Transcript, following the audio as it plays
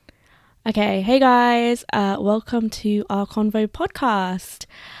Okay, hey guys, welcome to our Convo podcast.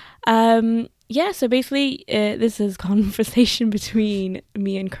 So basically, this is conversation between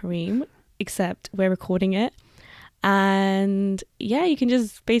me and Kareem, except we're recording it, and yeah, you can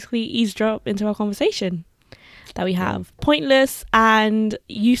just basically eavesdrop into our conversation that we have. Pointless and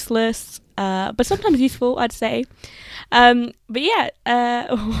useless, but sometimes useful, I'd say.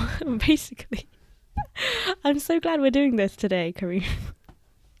 Basically, I'm so glad we're doing this today, Kareem.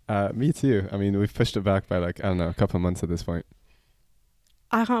 Me too. I mean, we've pushed it back by a couple of months at this point.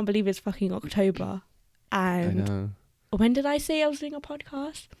 I can't believe it's fucking October. And I know. when did I say I was doing a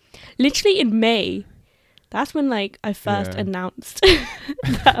podcast? Literally in May. That's when I first announced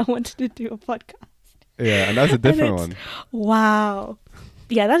that I wanted to do a podcast. Yeah, and that's a different one. Wow.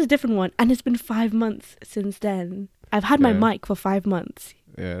 Yeah, that's a different one. And it's been 5 months since then. I've had my mic for 5 months.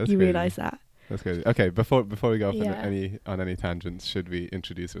 Yeah, that's You crazy. realise that? That's crazy. Okay, before we go off Yeah. on any tangents, should we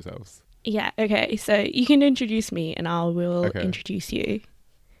introduce ourselves? Yeah, okay. So you can introduce me and I will introduce you.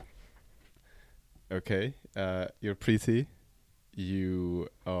 Okay. You're pretty. You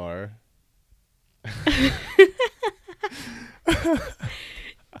are...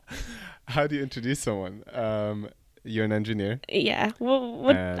 How do you introduce someone? You're an engineer. Yeah.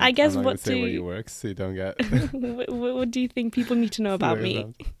 What I guess I'm not what say where you work, so you don't get... what do you think people need to know about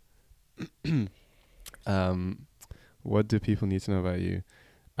me? What do people need to know about you?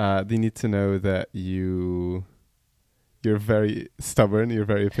 They need to know that you're very stubborn. You're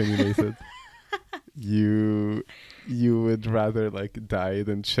very opinionated. you would rather die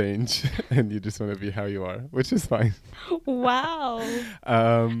than change, and you just want to be how you are, which is fine. Wow.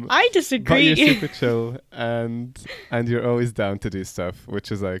 I disagree. But you're super chill, and you're always down to do stuff,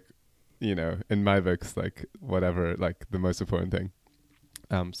 which is in my books, whatever, the most important thing.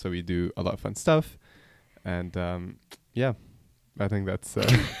 So we do a lot of fun stuff, and I think that's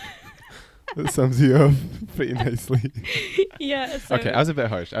that sums you up pretty nicely. Yeah. So okay, I was a bit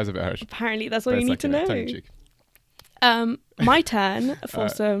harsh. Apparently, that's all you need to know. My turn for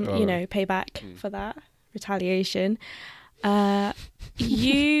some, payback for that retaliation.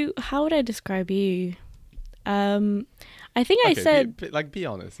 You, how would I describe you? I think I said, be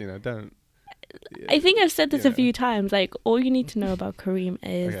honest. Don't. I think I've said this a few times. All you need to know about Kareem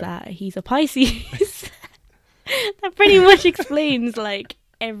is that he's a Pisces. That pretty much explains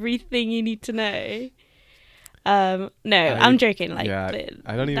everything you need to know. I'm joking. I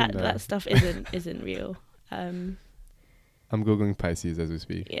don't even know. That stuff isn't real. I'm googling Pisces as we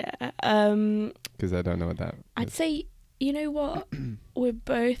speak. Yeah. Because I don't know what that I'd is. say, you know what? We're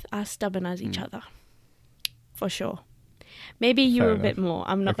both as stubborn as each other, for sure. Maybe you're a bit more.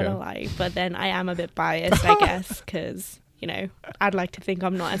 I'm not gonna lie, but then I am a bit biased, I guess, because I'd like to think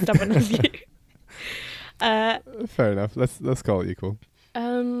I'm not as stubborn as you. Fair enough. Let's call it equal.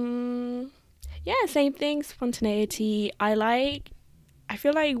 Yeah, same thing. Spontaneity. I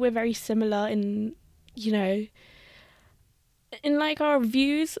feel like we're very similar in our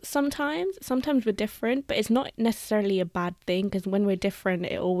views. Sometimes we're different, but it's not necessarily a bad thing, because when we're different,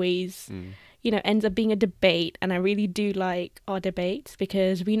 it always ends up being a debate. And I really do like our debates,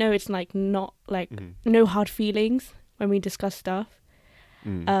 because we know it's not no hard feelings when we discuss stuff.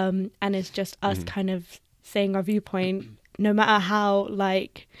 And it's just us kind of saying our viewpoint, no matter how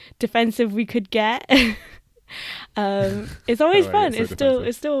defensive we could get. It's always fun. It's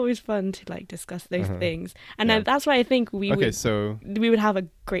still always fun to discuss those things, and that's why I think we would have a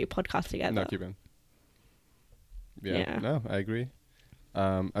great podcast together. No, keep going. Yeah, no, I agree.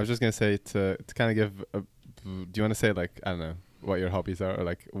 I was just gonna say to kind of give do you want to say I don't know what your hobbies are,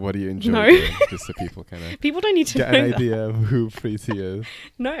 or what do you enjoy doing, just so people kind of people don't need to get know an idea of who Preeti is.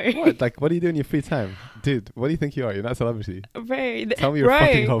 No. What do you do in your free time, dude? What do you think you are? You're not a celebrity. Tell me your bro,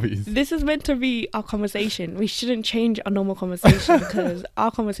 fucking hobbies. This is meant to be our conversation. We shouldn't change our normal conversation, because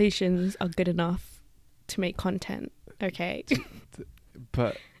our conversations are good enough to make content. Okay.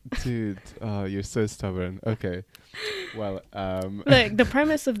 But dude, you're so stubborn. Okay, well, look, the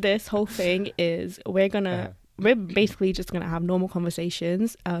premise of this whole thing is we're basically just gonna have normal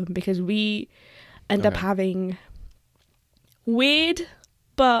conversations, because we end up having weird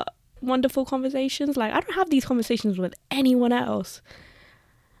but wonderful conversations. I don't have these conversations with anyone else,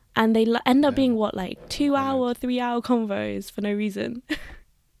 and they end up being 2 hour, 3 hour convos for no reason.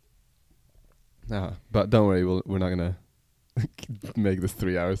 No, but don't worry, we're not gonna make this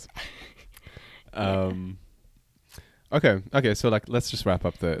 3 hours. Okay, so let's just wrap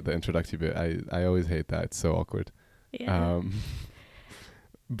up the introductory bit. I always hate that. It's so awkward. Yeah.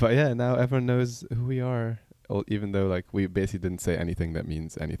 But yeah, now everyone knows who we are. even though like we basically didn't say anything that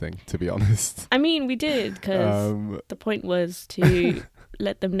means anything, to be honest. I mean, we did, because the point was to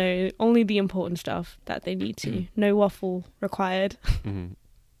let them know only the important stuff that they need to. No waffle required.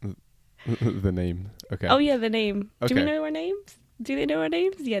 The name. Okay. Oh yeah, the name. Okay. Do we know our names? Do they know our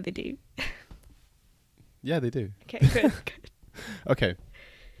names? Yeah, they do. Yeah, they do. Okay, good. Okay.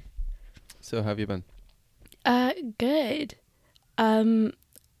 So how have you been? Good.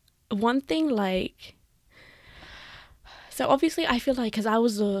 One thing, like, so obviously I feel like, because I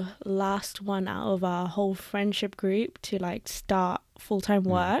was the last one out of our whole friendship group to like start full-time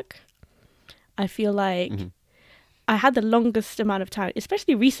work, I feel like I had the longest amount of time,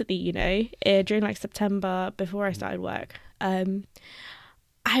 especially recently, you know, during like September, before I started work.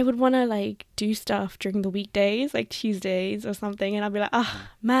 I would want to like do stuff during the weekdays, like Tuesdays or something, and I'd be like, oh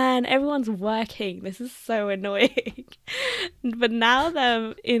man, everyone's working, this is so annoying. But now that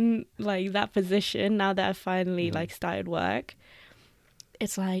I'm in like that position, now that I've finally like started work,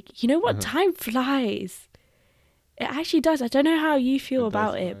 it's like, you know what, time flies. It actually does. I don't know how you feel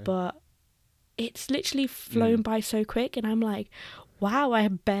about it, but it's literally flown by so quick, and I'm like, wow, I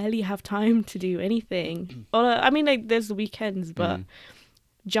barely have time to do anything. Or I mean, like, there's the weekends, but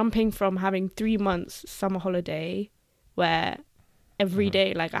jumping from having 3 months summer holiday where every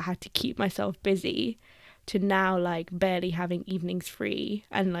day like I had to keep myself busy, to now like barely having evenings free,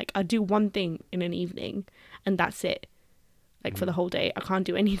 and like I do one thing in an evening and that's it, like for the whole day. I can't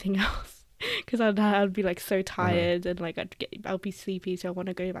do anything else because I'd be like so tired and like I'll be sleepy, so I want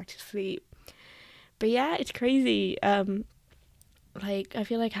to go back to sleep. But yeah, it's crazy. Like I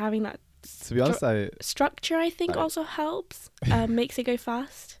feel like having that to be honest, structure, I think, also helps. Makes it go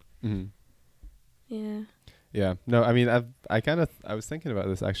fast. Yeah. No, I mean, I was thinking about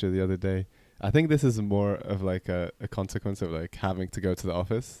this actually the other day. I think this is more of like a consequence of like having to go to the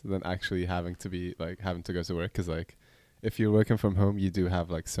office than actually having to go to work. Because like, if you're working from home, you do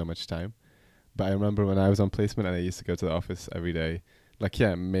have like so much time. But I remember when I was on placement and I used to go to the office every day, like,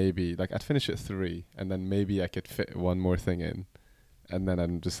 yeah, maybe like I'd finish at 3 and then maybe I could fit one more thing in. And then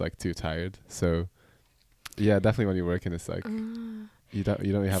I'm just like too tired. So yeah, definitely when you're working, it's like you don't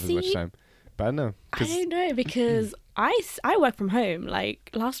really have as much time. But I don't know. I don't know, because I work from home. Like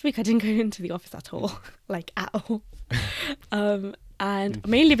last week I didn't go into the office at all, like at all. And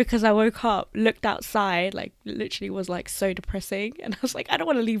mainly because I woke up, looked outside, like literally was like so depressing, and I was like, I don't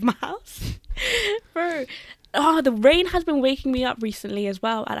want to leave my house. Bro, the rain has been waking me up recently as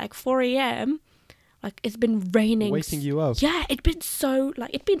well at like 4 a.m. Like, it's been raining. Waking you up? Yeah, it's been so,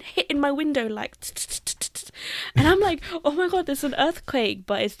 like, it's been hitting my window, like, and I'm like, oh my God, there's an earthquake,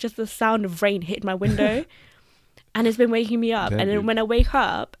 but it's just the sound of rain hitting my window, and it's been waking me up. And then when I wake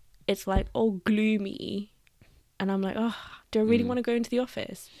up, it's like all gloomy, and I'm like, oh, do I really want to go into the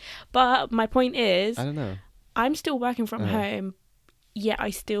office? But my point is, I don't know. I'm still working from home, yet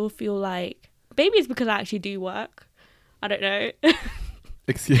I still feel like, maybe it's because I actually do work. I don't know.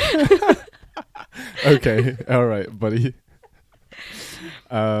 Excuse Okay, all right, buddy.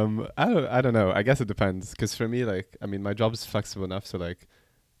 I don't know. I guess it depends. Because for me, like, I mean, my job's flexible enough. So like,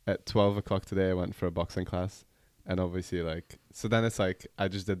 at 12 o'clock today, I went for a boxing class, and obviously, like, so then it's like I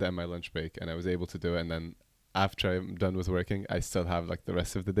just did that in my lunch break, and I was able to do it. And then after I'm done with working, I still have like the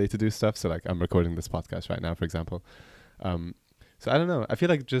rest of the day to do stuff. So like, I'm recording this podcast right now, for example. So I don't know. I feel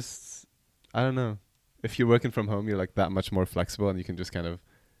like I don't know. If you're working from home, you're like that much more flexible, and you can just kind of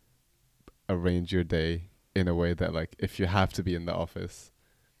arrange your day in a way that like if you have to be in the office,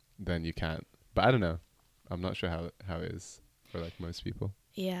 then you can't. But I don't know. I'm not sure how it is for like most people.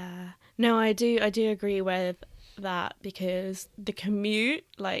 Yeah. No, I do agree with that, because the commute,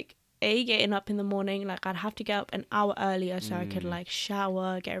 like getting up in the morning, like I'd have to get up an hour earlier so I could like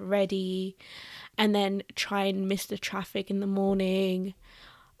shower, get ready, and then try and miss the traffic in the morning.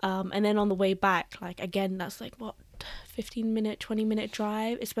 And then on the way back, like again, that's like what, 15-minute, 20-minute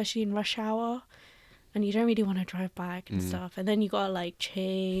drive, especially in rush hour, and you don't really want to drive back and stuff. And then you gotta like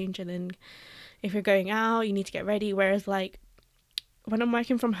change, and then if you're going out, you need to get ready. Whereas like when I'm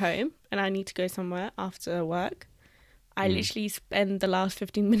working from home and I need to go somewhere after work, I literally spend the last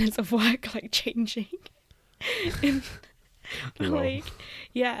 15 minutes of work like changing. Like,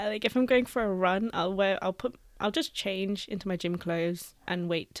 yeah, like if I'm going for a run, I'll just change into my gym clothes and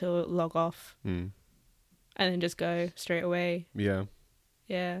wait till log off. And then just go straight away. Yeah.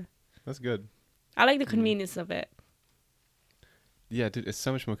 Yeah. That's good. I like the convenience of it. Yeah, dude, it's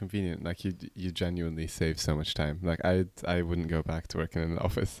so much more convenient. Like you genuinely save so much time. Like I wouldn't go back to working in an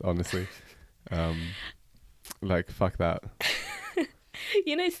office, honestly. Like fuck that.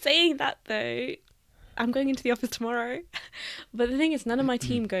 You know, saying that though, I'm going into the office tomorrow. But the thing is, none of my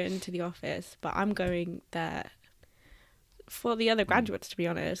team go into the office, but I'm going there for the other graduates, to be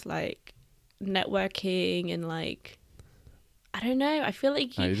honest, like networking and like, I don't know. I feel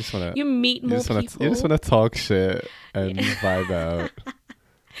like You just want to you meet more people. You just want to talk shit and vibe out,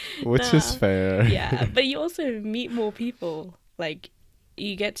 which is fair. Yeah, but you also meet more people. Like,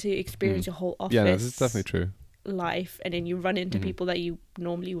 you get to experience your whole office. Yeah, no, this is definitely true. Life, and then you run into people that you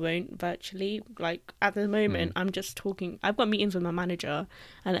normally won't virtually. Like at the moment, I'm just talking. I've got meetings with my manager,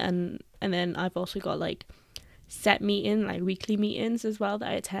 and then I've also got like set meeting, like weekly meetings as well that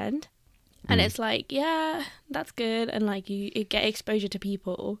I attend. And it's like, yeah, that's good, and like you get exposure to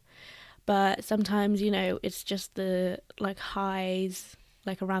people, but sometimes, you know, it's just the like highs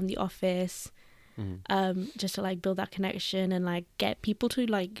like around the office, just to like build that connection and like get people to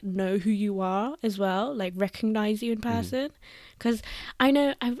like know who you are as well, like recognize you in person. Because I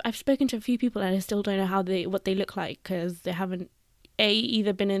know I've spoken to a few people and I still don't know what they look like, because they haven't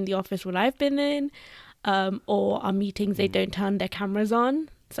either been in the office when I've been in, or our meetings they don't turn their cameras on,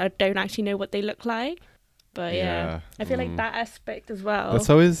 so I don't actually know what they look like. But yeah, I feel like that aspect as well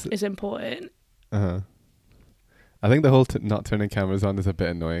is important. I think the whole not turning cameras on is a bit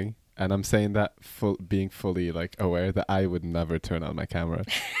annoying, and I'm saying that being fully like aware that I would never turn on my camera.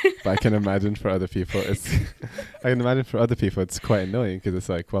 But I can imagine for other people it's quite annoying, because it's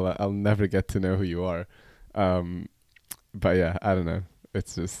like, well, I'll never get to know who you are. But yeah, I don't know.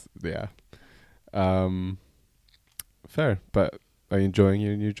 It's just, yeah. Fair. But are you enjoying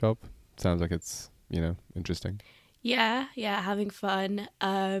your new job? Sounds like it's, you know, interesting. Yeah, having fun.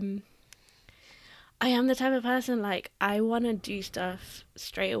 I am the type of person, like, I want to do stuff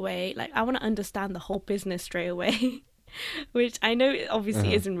straight away. Like, I want to understand the whole business straight away, which I know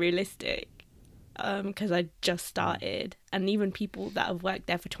obviously isn't realistic, because I just started. And even people that have worked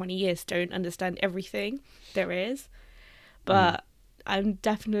there for 20 years don't understand everything there is. But I'm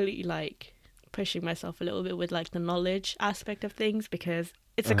definitely, like, pushing myself a little bit with, like, the knowledge aspect of things, because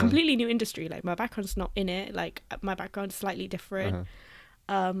it's a completely new industry. Like, my background's not in it. Like, my background's slightly different.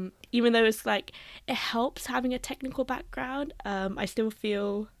 Even though it's like, it helps having a technical background, I still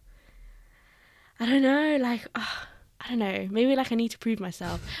feel, I don't know, like, I don't know, maybe like I need to prove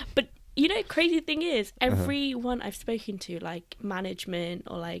myself. But you know, crazy thing is, everyone I've spoken to, like management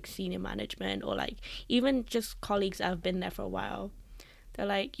or like senior management or like even just colleagues that have been there for a while, they're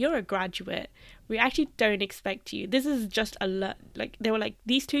like, you're a graduate, we actually don't expect you, this is just like, they were like,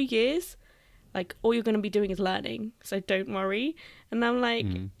 these 2 years, like, all you're going to be doing is learning, so don't worry. And I'm like,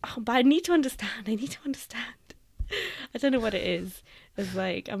 but I need to understand. I don't know what it is. It's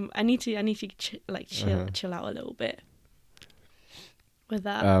like, I need to chill out a little bit with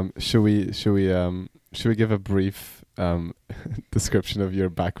that. Should we give a brief description of your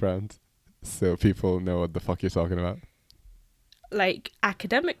background so people know what the fuck you're talking about? Like,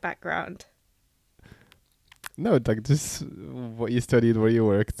 academic background? No, like just what you studied, where you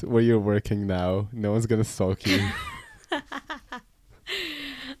worked, where you're working now. No one's gonna stalk you.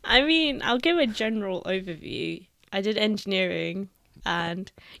 I mean, I'll give a general overview. I did engineering,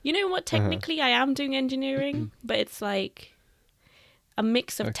 and you know what? Technically, I am doing engineering, but it's like a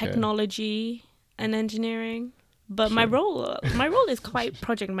mix of technology and engineering. But my role is quite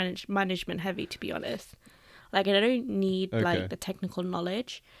project management heavy, to be honest. Like, I don't need like the technical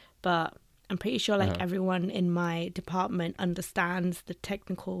knowledge, but I'm pretty sure like everyone in my department understands the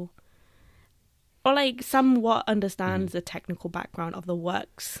technical, or like somewhat understands the technical background of the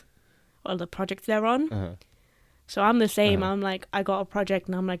works or the projects they're on. So I'm the same. I'm like, I got a project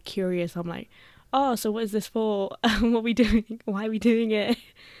and I'm like curious. I'm like, oh, so what is this for? What are we doing? Why are we doing it?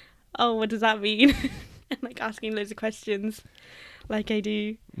 Oh, what does that mean? And like asking loads of questions like I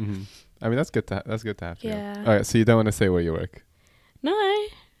do. I mean, that's good to have. Yeah. All right, so you don't want to say where you work?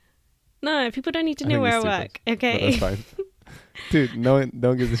 No, people don't need to know where I work. Okay. Well, that's fine. Dude, no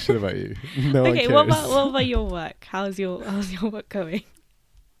one gives a shit about you. No one cares. Okay, what about your work? How's your work going?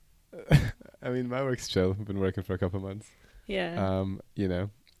 I mean, my work's chill. I've been working for a couple of months. Yeah. You know,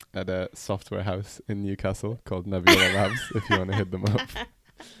 at a software house in Newcastle called Nebula Labs, if you want to hit them up.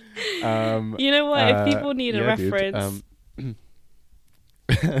 You know what? If people need a reference.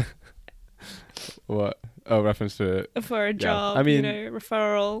 What? Oh, reference to for a job, I mean, you know,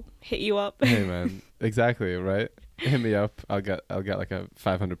 referral, hit you up. Hey man, exactly, right? Hit me up. I'll get like a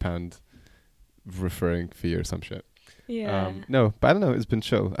 £500 referring fee or some shit. Yeah. No, but I don't know. It's been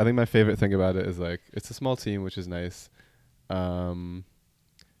chill. I think my favorite thing about it is like it's a small team, which is nice. Yeah,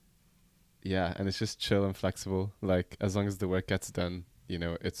 and it's just chill and flexible. Like as long as the work gets done, you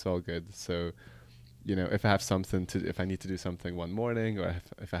know, it's all good. So, you know, if I need to do something one morning, or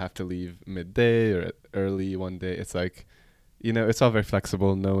if I have to leave midday or early one day, it's like, you know, it's all very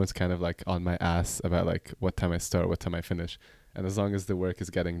flexible. No one's kind of like on my ass about like what time I start, what time I finish. And as long as the work is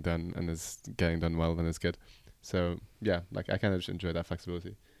getting done and is getting done well, then it's good. So yeah, like I kind of just enjoy that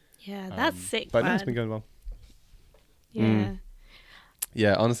flexibility. Yeah, that's sick, But man. no, it's been going well. Yeah.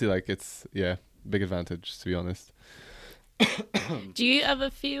 Yeah, honestly, like it's big advantage to be honest. Do you ever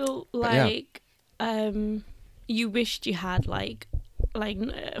feel yeah. like you wished you had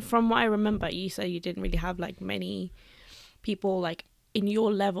from what I remember, you said you didn't really have like many people like in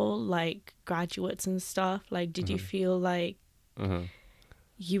your level, like graduates and stuff. Like, did you feel like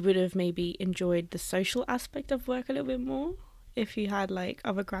you would have maybe enjoyed the social aspect of work a little bit more if you had like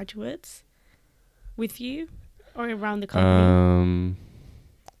other graduates with you or around the company?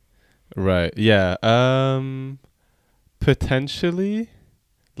 Right. Yeah. Potentially.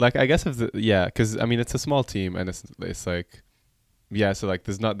 Like I guess because I mean it's a small team and it's like so like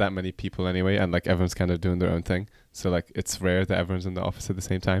there's not that many people anyway and like everyone's kind of doing their own thing. So like it's rare that everyone's in the office at the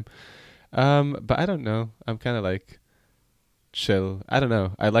same time. But I don't know. I'm kind of like chill. I don't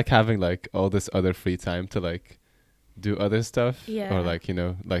know. I like having like all this other free time to like do other stuff or like, you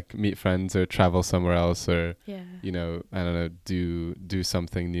know, like meet friends or travel somewhere else or you know, I don't know, do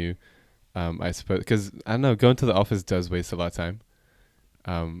something new. I suppose because I don't know, going to the office does waste a lot of time.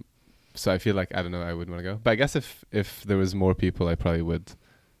 So I feel like I don't know, I wouldn't want to go. But I guess if there was more people, I probably would.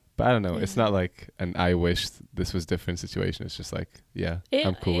 But I don't know. It's not like an I wish this was different situation. It's just like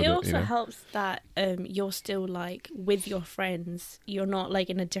I'm cool with it. It also you know? helps that you're still like with your friends. You're not like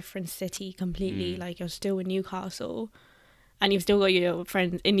in a different city completely. Like you're still in Newcastle, and you've still got your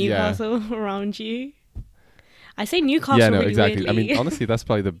friends in Newcastle around you. I say Newcastle. Yeah, no, really exactly. weirdly. I mean, honestly, that's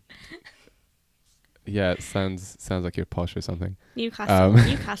probably the. Yeah, it sounds like you're posh or something.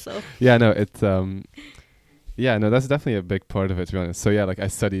 Newcastle. Yeah, no, it's yeah, no, that's definitely a big part of it, to be honest. So yeah, like I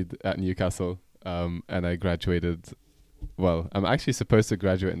studied at Newcastle, and I graduated. Well, I'm actually supposed to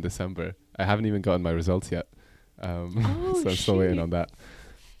graduate in December. I haven't even gotten my results yet, so I'm still waiting on that.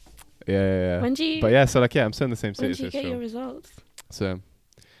 Yeah. When do you? But yeah, so like I'm still in the same stage. When do you get your results? So,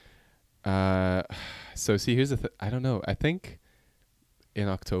 so see, here's the I don't know. I think in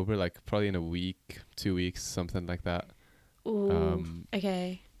October, like probably in a week, 2 weeks, something like that. Ooh,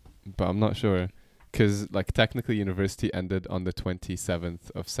 okay. But I'm not sure. Because like technically university ended on the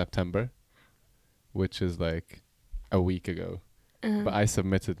 27th of September, which is like a week ago. But I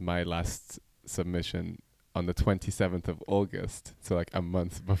submitted my last submission on the 27th of August, so like a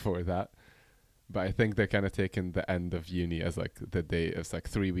month before that. But I think they're kind of taking the end of uni as like the day. It's like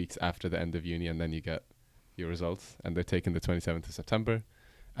 3 weeks after the end of uni, and then you get your results. And they're taking the 27th of September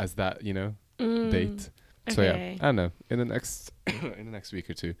as that, you know, date. Okay. So yeah, I don't know, in the next in the next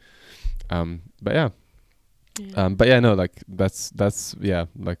week or two. But yeah. But yeah, no, like that's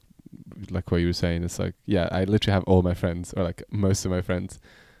like what you were saying. It's like I literally have all my friends or like most of my friends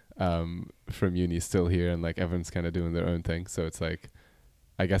from uni still here, and like everyone's kind of doing their own thing. So it's like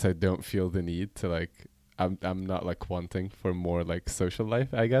I guess I don't feel the need to like I'm not like wanting for more like social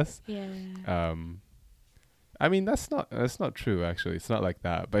life, I guess. Yeah. I mean that's not true actually. It's not like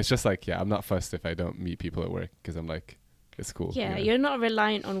that, but it's just like I'm not fussed if I don't meet people at work because I'm like it's cool. Yeah, you're not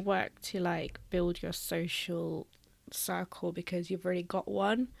reliant on work to like build your social circle because you've already got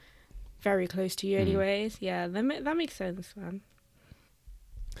one very close to you anyways. Yeah, that makes sense, man.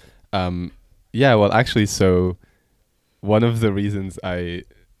 Yeah, well actually, so one of the reasons I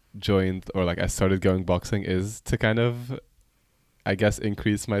joined or like I started going boxing is to kind of I guess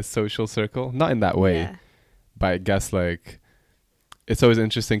increase my social circle. Not in that way, but I guess like it's always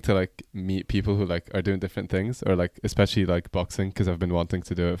interesting to like meet people who like are doing different things or like especially like boxing because I've been wanting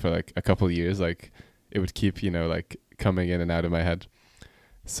to do it for like a couple of years. Like it would keep, you know, like coming in and out of my head.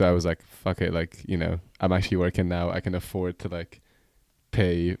 So I was like, fuck it. Like, you know, I'm actually working now. I can afford to like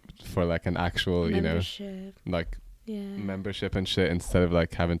pay for like an actual, membership. You know, like membership and shit instead of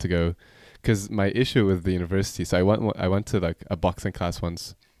like having to go. Because my issue with the university, so I went to like a boxing class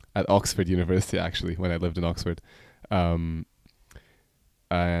once at Oxford University actually when I lived in Oxford. And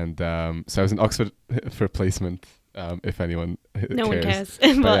so I was in Oxford for placement, if anyone cares. No one cares.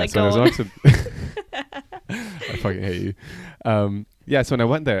 But so I was in Oxford. I fucking hate you. So when I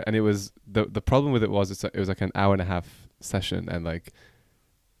went there, and it was the problem with it was it was like an hour and a half session, and like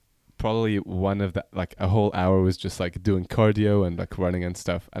probably one of the like a whole hour was just like doing cardio and like running and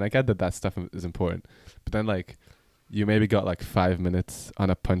stuff. And I get that stuff is important, but then like you maybe got like 5 minutes on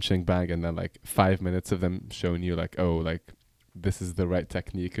a punching bag, and then like 5 minutes of them showing you like, oh, like this is the right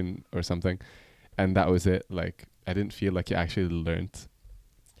technique or something, and that was it. Like I didn't feel like you actually learned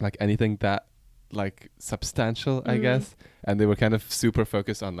like anything that like substantial, I guess. And they were kind of super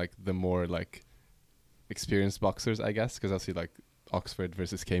focused on like the more like experienced boxers, I guess, because obviously like Oxford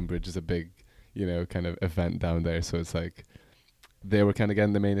versus Cambridge is a big, you know, kind of event down there. So it's like they were kind of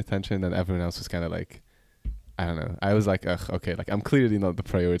getting the main attention, and everyone else was kind of like, I don't know. I was like, ugh, okay, like I'm clearly not the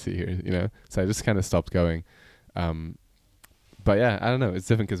priority here, you know. So I just kind of stopped going. But yeah, I don't know. It's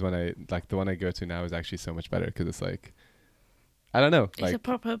different because when I like the one I go to now is actually so much better because it's like, I don't know, It's like a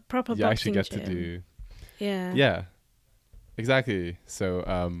proper you actually boxing get gym. to do. Yeah. Yeah, exactly. So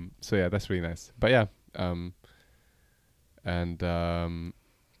so yeah, that's really nice. But yeah, and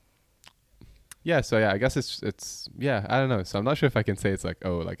yeah, so yeah, I guess it's yeah, I don't know. So I'm not sure if I can say it's like,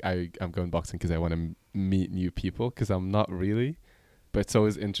 oh, like I'm going boxing because I want to meet new people, because I'm not really. But it's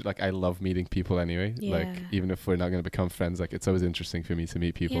always like I love meeting people anyway. Like Yeah. even if we're not going to become friends, like it's always interesting for me to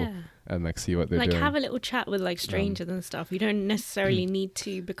meet people Yeah. and like see what they're Like doing. have a little chat with like strangers and stuff. You don't necessarily need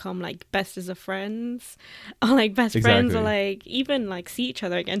to become like bestest of friends or like best friends or Exactly. like even like see each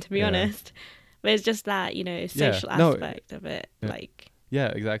other again, to be Yeah. honest. But it's just that, you know, social No, aspect of it. yeah. Like Yeah,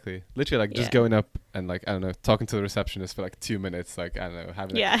 exactly. Literally, like just Yeah. going up and like I don't know, talking to the receptionist for like 2 minutes, like I don't know,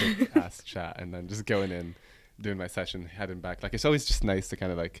 having Yeah. a quick ass chat, and then just going in, doing my session, heading back. Like it's always just nice to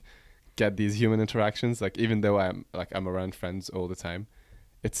kind of like get these human interactions. Like even though I'm around friends all the time,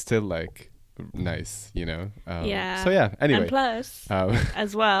 it's still like nice, you know. Yeah. So yeah. Anyway. And plus, um,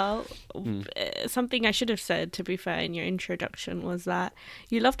 as well, Mm. something I should have said, to be fair, in your introduction was that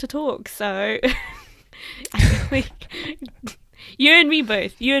you love to talk. So I think you and me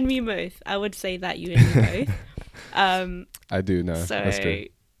both. I would say that you and me both. I do know. So That's true.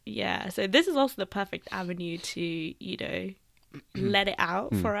 yeah, so this is also the perfect avenue to, you know, let it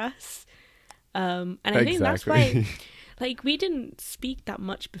out for us. And I think that's why, like, we didn't speak that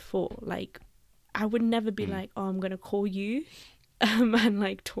much before. Like, I would never be like, oh, I'm gonna call you and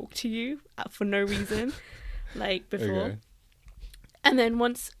like talk to you for no reason, like before. Okay. And then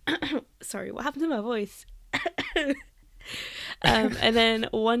once sorry, what happened to my voice? And then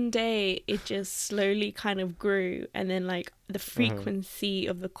one day it just slowly kind of grew, and then like the frequency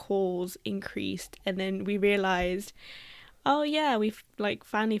of the calls increased, and then we realized, oh yeah, we've like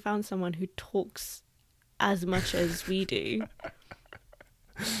finally found someone who talks as much as we do.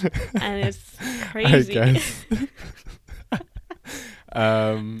 And it's crazy. I guess.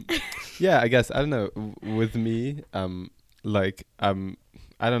 Yeah, I guess, I don't know, with me, like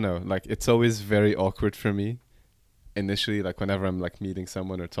I don't know, like it's always very awkward for me initially, like whenever I'm like meeting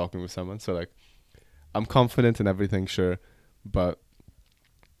someone or talking with someone. So like I'm confident in everything, sure, but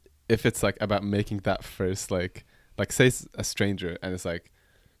if it's like about making that first like say a stranger and it's like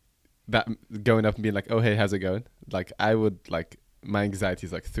that, going up and being like, oh hey, how's it going, like I would like, my anxiety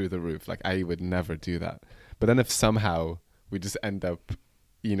is like through the roof, like I would never do that. But then if somehow we just end up,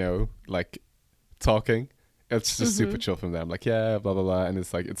 you know, like talking, it's just super chill from there. I'm like, yeah, blah blah blah, and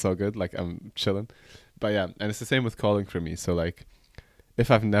it's like it's all good, like I'm chilling. But yeah, and it's the same with calling for me. So like if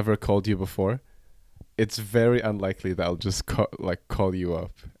I've never called you before, it's very unlikely that I'll just call you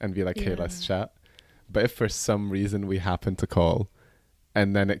up and be like, hey, let's chat. But if for some reason we happen to call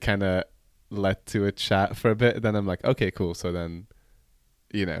and then it kind of led to a chat for a bit, then I'm like, okay, cool. So then,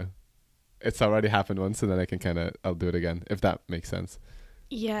 you know, it's already happened once, and then I can I'll do it again, if that makes sense.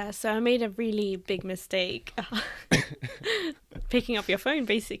 Yeah, so I made a really big mistake picking up your phone,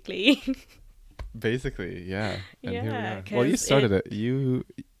 basically. Basically, yeah. And here we Yeah, are. Well, you 'cause started it. You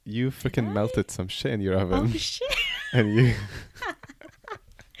freaking melted some shit in your oven. Oh shit! And you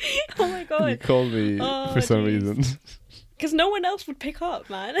Oh my god! you called me for some reason. Because no one else would pick up,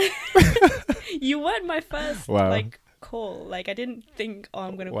 man. You weren't my first like call. Like I didn't think, oh,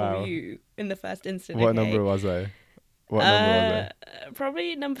 I'm gonna call you in the first instant. What number was I? What number was I?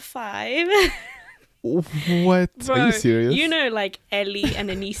 Probably number 5. What? Bro, are you serious? You know, like Ellie and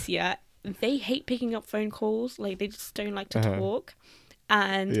Anicia, they hate picking up phone calls. Like they just don't like to talk.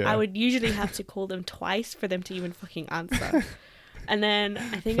 And I would usually have to call them twice for them to even fucking answer. And then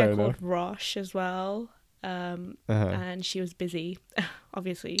I think I called Rosh as well. And she was busy,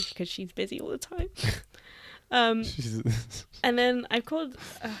 obviously, because she's busy all the time. And then I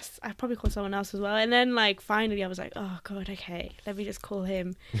probably called someone else as well. And then like finally I was like, oh god, okay, let me just call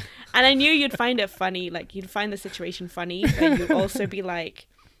him. And I knew you'd find it funny, like you'd find the situation funny, but you'd also be like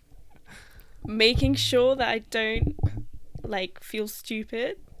making sure that I don't like feel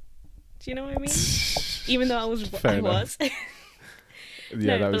stupid. Do you know what I mean? Even though I was.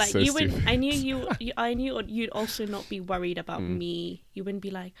 Yeah, no, that but was like so you stupid. would. I knew you'd also not be worried about me. You wouldn't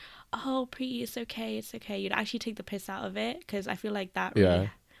be like, "Oh, Preeti, it's okay." You'd actually take the piss out of it, because I feel like that. Really,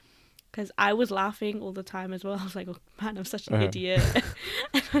 because I was laughing all the time as well. I was like, "Oh man, I'm such an idiot,"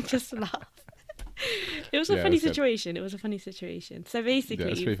 and I just laughed. It was a funny situation. It was a funny situation. So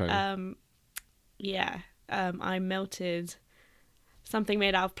basically, Yeah. I melted something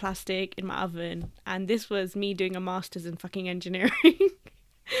made out of plastic in my oven, and this was me doing a master's in fucking engineering.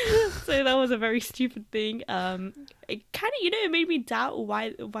 So that was a very stupid thing. It kind of, it made me doubt why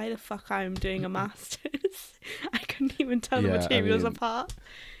the fuck I'm doing a master's. I couldn't even tell the Yeah, I materials mean, apart.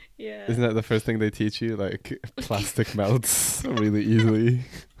 Yeah. isn't that the first thing they teach you? Like, plastic melts really easily.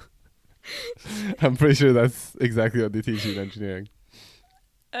 I'm pretty sure that's exactly what they teach you in engineering.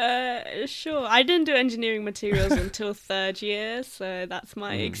 Sure. I didn't do engineering materials until third year, so that's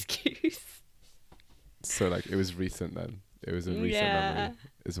my excuse. So, like, it was recent then. It was a recent Yeah. memory,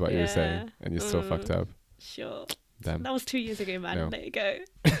 is what you were saying, and you're still fucked up. Sure. Damn. That was 2 years ago, man. No. Let it go.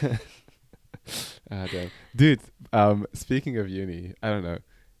 Damn. Dude, speaking of uni, I don't know.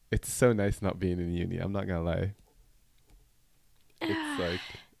 It's so nice not being in uni. I'm not gonna lie. It's like,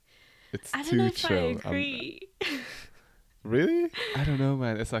 it's I don't too know if chill. I agree. Really? I don't know,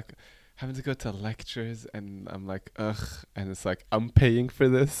 man. It's like having to go to lectures, and I'm like, ugh. And it's like, I'm paying for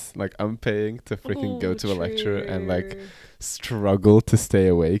this. Like, I'm paying to freaking go to a lecture and like struggle to stay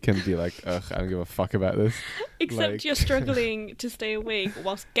awake and be like, ugh, I don't give a fuck about this. Except like- you're struggling to stay awake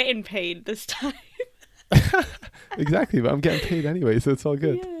whilst getting paid this time. Exactly, but I'm getting paid anyway, so it's all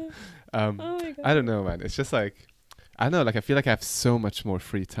good. Yeah. Oh my God. I don't know, man. It's just like, I don't know, like I feel like I have so much more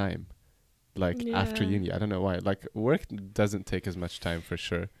free time. Like after Yeah. uni, I don't know why. Like work doesn't take as much time for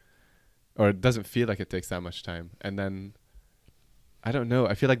sure, or it doesn't feel like it takes that much time. And then, I don't know.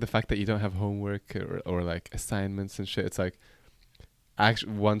 I feel like the fact that you don't have homework or like assignments and shit. It's like,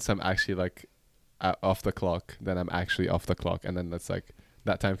 actually, once I'm actually like off the clock, then I'm actually off the clock, and then that's like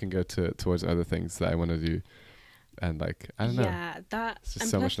that time can go towards other things that I want to do, and like I don't know. Yeah, that It's just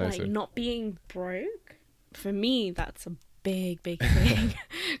and so plus much nicer. like not being broke for me, that's a big thing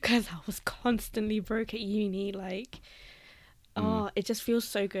because I was constantly broke at uni. Like, it just feels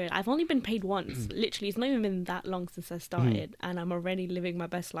so good. I've only been paid once. Literally, it's not even been that long since I started, and I'm already living my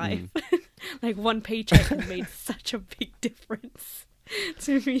best life. Like one paycheck has made such a big difference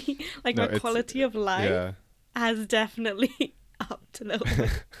to me. Like No, my quality of life Yeah. has definitely upped a little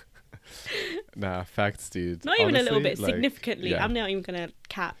bit. Nah, facts, dude. Not even a little Honestly, bit, like, significantly. yeah. I'm not even gonna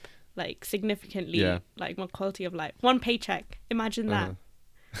cap. Like significantly, Yeah. like my quality of life. One paycheck. Imagine that.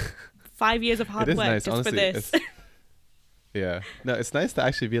 Uh-huh. 5 years of hard It is work nice, just honestly. for this. Yeah. No, it's nice to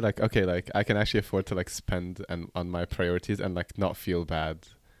actually be like, okay, like I can actually afford to like spend on my priorities and like not feel bad.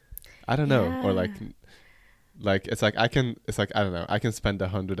 I don't know, or like it's like I can spend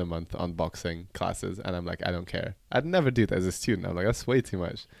 100 a month on boxing classes, and I'm like, I don't care. I'd never do that as a student. I'm like, that's way too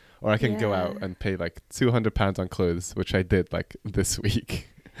much. Or I can go out Yeah. and pay like £200 on clothes, which I did like this week,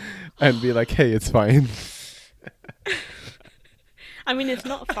 and be like, hey, it's fine. I mean, it's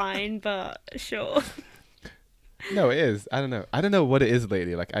not fine, but sure. No, it is. I don't know. I don't know what it is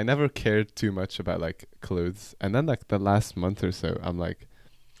lately. Like, I never cared too much about like clothes, and then like the last month or so, I'm like,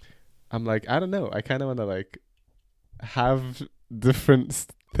 I don't know. I kind of want to like have different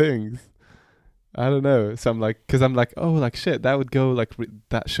things. I don't know. So I'm like, cause I'm like, oh, like shit, that would go like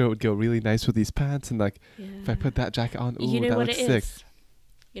that shirt would go really nice with these pants, and like if I put that jacket on, ooh, You know that what looks it sick. is?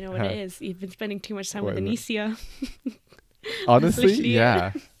 You know what Huh. it is? You've been spending too much time What with is it? Anicia. Honestly, literally it.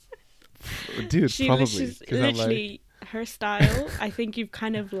 yeah, dude, probably. She's 'Cause I'm like, literally her style. I think you've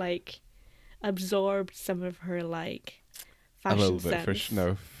kind of like absorbed some of her like a fashion little sense. bit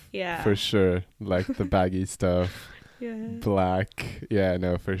no, Yeah. for sure. Like the baggy stuff, Yeah. black. Yeah,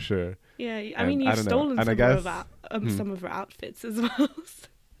 no, for sure. Yeah. I And mean, I you've don't know. stolen And I some guess- of some of her outfits as well.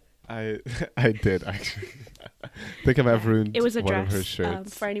 I did actually. I think I might have ruined It was a one of her dress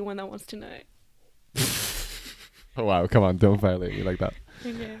shirts. for anyone that wants to know. Oh wow, come on, don't violate me like that.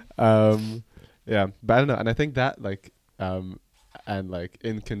 Okay. Yeah, but I don't know, and I think that like and like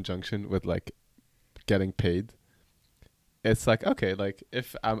in conjunction with like getting paid, it's like, okay, like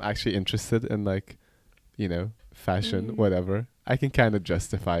if I'm actually interested in like, you know, fashion, whatever, I can kind of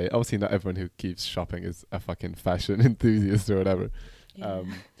justify it. Obviously not everyone who keeps shopping is a fucking fashion enthusiast or whatever. Yeah.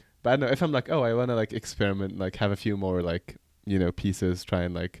 But I don't know, if I'm like, oh, I want to like experiment, like have a few more like, you know, pieces, try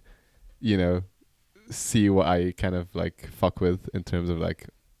and like, you know, see what I kind of like fuck with in terms of like,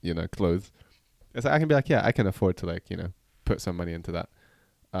 you know, clothes. It's like I can be like, yeah, I can afford to like, you know, put some money into that.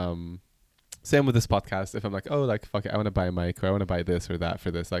 Same with this podcast. If I'm like, oh, like fuck it, I want to buy a mic or I want to buy this or that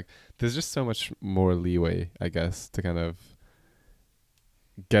for this. Like, there's just so much more leeway, I guess, to kind of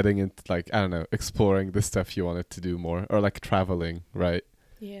getting into like, I don't know, exploring the stuff you wanted to do more, or like traveling, right?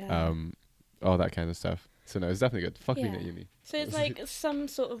 Yeah. All that kind of stuff. So no, it's definitely good. Fuck being at Yeah. uni. So it's like some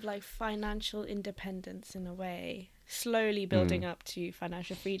sort of like financial independence in a way, slowly building up to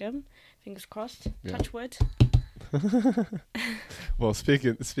financial freedom. Fingers crossed. Yeah. Touch wood. Well,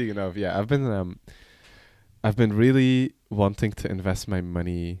 speaking of, yeah, I've been really wanting to invest my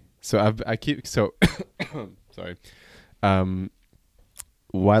money. So I keep so sorry. Um,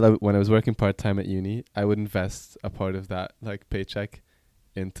 when I was working part time at uni, I would invest a part of that like paycheck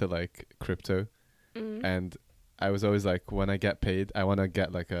into like crypto, Mm. and I was always like, when I get paid, I want to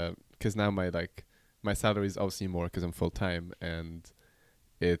get like because now my salary is obviously more because I'm full time, and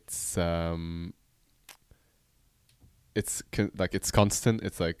it's like it's constant.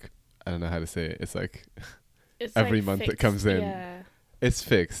 It's like, I don't know how to say it. It's like It's every like month it fixed, comes in. yeah. It's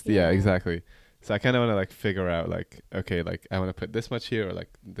fixed. Yeah, Yeah. exactly. So I kind of want to like figure out like, okay, like I want to put this much here or like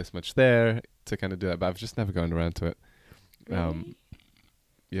this much there to kind of do that, but I've just never gone around to it. Really?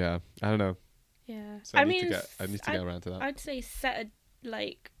 Yeah, I don't know. Yeah. So I need to get around to that. I'd say set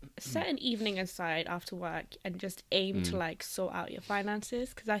an evening aside after work and just aim to like sort out your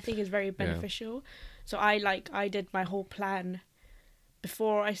finances, because I think it's very beneficial. So I did my whole plan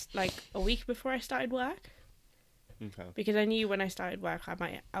before like a week before I started work, Okay. because I knew when I started work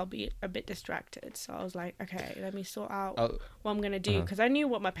I'll be a bit distracted. So I was like, okay, let me sort out what I'm gonna do, because I knew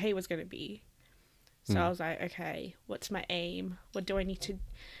what my pay was gonna be. So I was like, okay, what's my aim? What do I need to?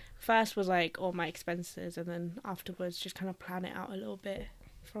 First was like all my expenses, and then afterwards just kind of plan it out a little bit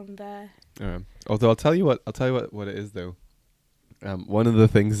from there. Although I'll tell you what it is though. One of the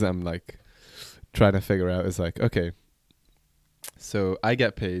things I'm like trying to figure out is like, okay, so I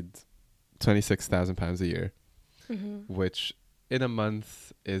get paid £26,000 a year, which in a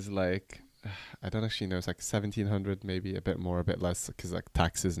month is like, I don't actually know, it's like 1,700, maybe a bit more, a bit less, because like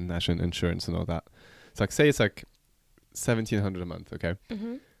taxes and national insurance and all that. So like, say it's like 1,700 a month, okay?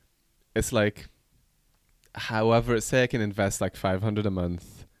 It's like, however, say I can invest like 500 a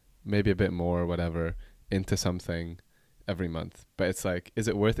month, maybe a bit more or whatever, into something every month. But it's like, is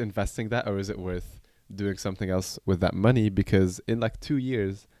it worth investing that, or is it worth doing something else with that money? Because in like 2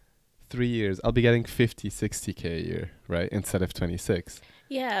 years, 3 years, I'll be getting 50, 60K a year, right? Instead of 26.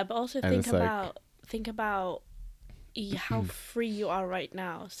 Yeah, but also And think about how free you are right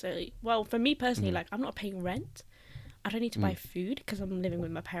now. So, well, for me personally, like, I'm not paying rent. I don't need to buy food because I'm living with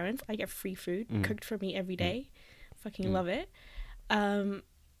my parents. I get free food cooked for me every day. Fucking love it.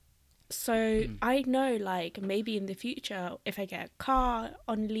 So I know, like, maybe in the future, if I get a car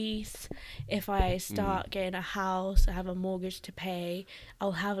on lease, if I start getting a house, I have a mortgage to pay,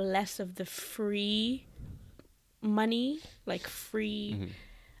 I'll have less of the free money, like free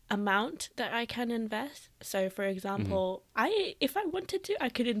amount that I can invest. So, for example, if I wanted to, I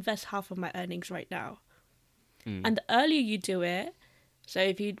could invest half of my earnings right now. And the earlier you do it, so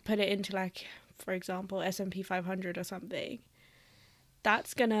if you put it into, like, for example, S&P 500 or something,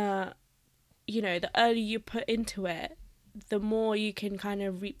 that's gonna, you know, the earlier you put into it, the more you can kind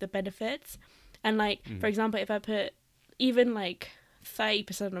of reap the benefits. And, like, for example, if I put even like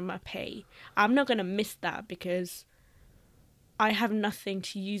 30% of my pay, I'm not gonna miss that because I have nothing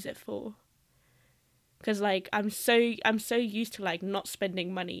to use it for. Because, like, I'm so used to, like, not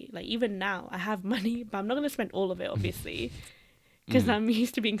spending money. Like, even now, I have money, but I'm not going to spend all of it, obviously. Because I'm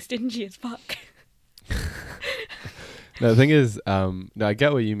used to being stingy as fuck. No, the thing is, no, I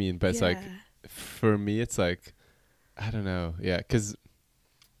get what you mean, but it's like, Yeah. for me, it's like, I don't know. Yeah, because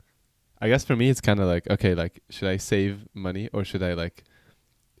I guess for me, it's kind of like, okay, like, should I save money, or should I, like,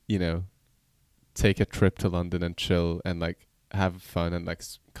 you know, take a trip to London and chill and, like, have fun and, like,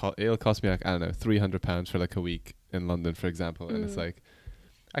 it'll cost me, like, I don't know, £300 for, like, a week in London, for example. And it's like,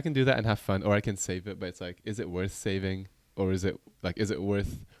 I can do that and have fun, or I can save it, but it's like, is it worth saving, or is it, like, is it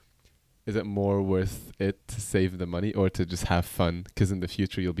more worth it to save the money or to just have fun? Because in the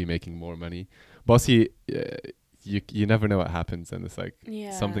future, you'll be making more money. But also, you never know what happens, and it's like,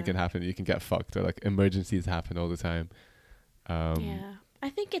 something can happen, you can get fucked, or, like, emergencies happen all the time. Yeah. I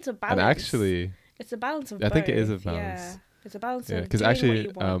think it's a balance. And actually, it's a balance of both. I think it is a balance. Yeah. It's a balance Yeah, of 'cause doing actually, what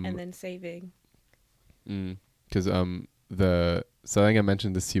you want and then saving. Because so I think I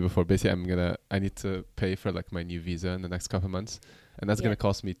mentioned this to you before. Basically, I need to pay for, like, my new visa in the next couple of months, and that's gonna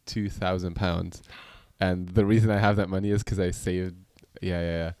cost me £2,000. And the reason I have that money is because I saved.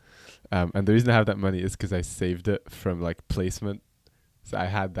 And the reason I have that money is because I saved it from, like, placement. So I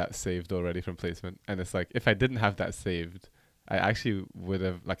had that saved already from placement, and it's like, if I didn't have that saved, I actually would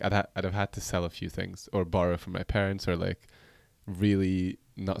have, like, I'd have had to sell a few things or borrow from my parents, or, like, really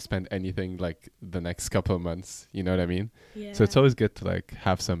not spend anything, like, the next couple of months. You know what I mean? Yeah. So it's always good to, like,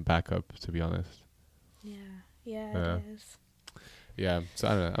 have some backup, to be honest. Yeah, it is. Yeah. So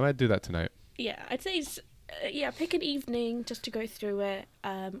I don't know. I might do that tonight. Yeah, I'd say pick an evening just to go through it,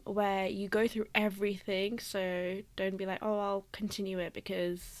 where you go through everything. So don't be like, oh, I'll continue it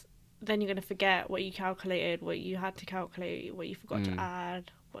because then you're gonna forget what you calculated, what you had to calculate, what you forgot to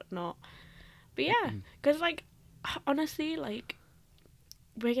add, whatnot. But yeah, because like honestly, like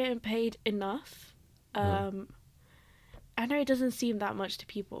we're getting paid enough. I know it doesn't seem that much to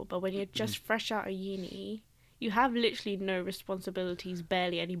people, but when you're just fresh out of uni, you have literally no responsibilities,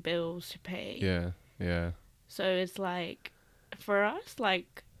 barely any bills to pay. Yeah. So it's like, for us,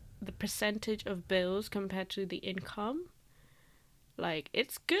 like the percentage of bills compared to the income, like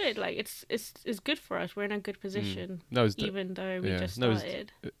it's good. Like it's good for us. We're in a good position, No, even though we just No,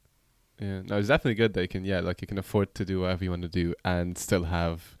 started. no, it's definitely good that you can, like you can afford to do whatever you want to do and still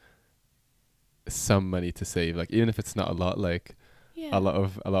have some money to save. Like even if it's not a lot, like a lot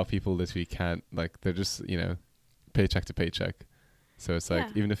of people literally can't. Like they're just paycheck to paycheck. So it's like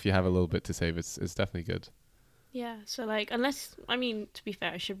even if you have a little bit to save, it's definitely good. Yeah, so like unless, I mean, to be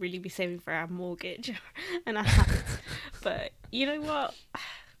fair, I should really be saving for our mortgage and our house. But you know what?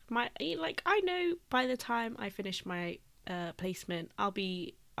 I know by the time I finish my placement, I'll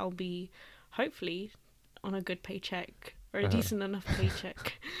be hopefully on a good paycheck or a decent enough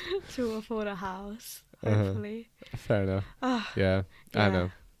paycheck to afford a house. Hopefully. Fair enough. Yeah, I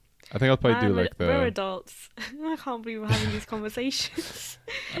know. I think I'll probably do like we're adults. I can't believe we're having these conversations.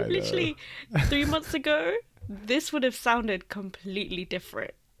 Literally 3 months ago, this would have sounded completely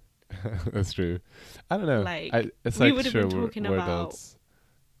different. That's true. I don't know. Like it's we like would have sure been talking we're about adults.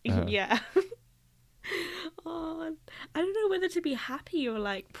 yeah. Oh, I don't know whether to be happy or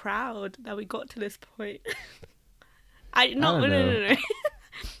like proud that we got to this point. No.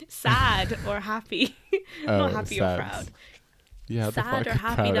 Sad or happy. Not happy sad. or proud. Yeah, sad or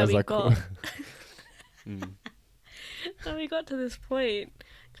happy that we got. That we got to this point.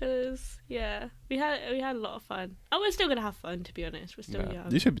 Because we had a lot of fun. And we're still gonna have fun, to be honest. We're still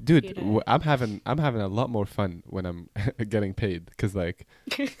young. You should, dude. You know? I'm having a lot more fun when I'm getting paid. Because like,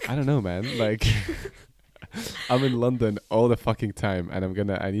 I don't know, man. Like, I'm in London all the fucking time,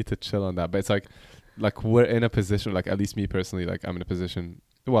 and I need to chill on that. But it's like we're in a position, like at least me personally, like I'm in a position.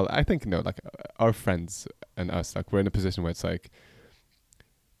 Well, I think no, like our friends and us, like we're in a position where it's like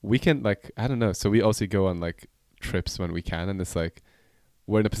we can, like, I don't know. So we also go on like trips when we can, and it's like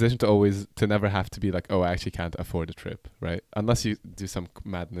we're in a position to never have to be like, oh, I actually can't afford a trip, right? Unless you do some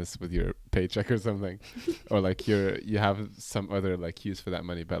madness with your paycheck or something, or like you have some other like use for that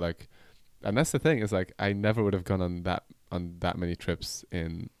money. But like, and that's the thing, is like I never would have gone on that many trips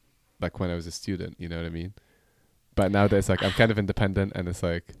in like when I was a student, you know what I mean? But nowadays, like I'm kind of independent, and it's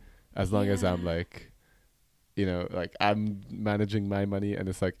like as long as I'm like, like I'm managing my money, and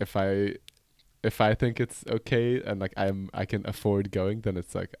it's like if I think it's okay and like I can afford going, then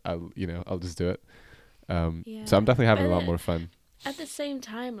it's like I'll just do it. So I'm definitely having a lot more fun. At the same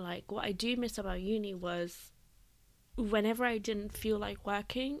time, like what I do miss about uni was whenever I didn't feel like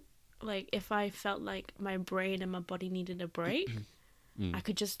working, like if I felt like my brain and my body needed a break, I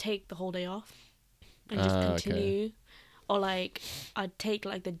could just take the whole day off and just continue. Okay. Or like I'd take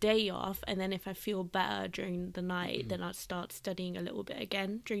like the day off, and then if I feel better during the night, then I'd start studying a little bit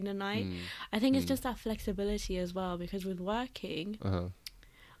again during the night. I think it's just that flexibility as well, because with working,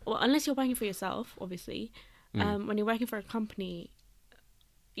 well, unless you're working for yourself, obviously, when you're working for a company,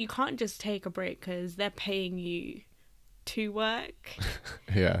 you can't just take a break because they're paying you to work.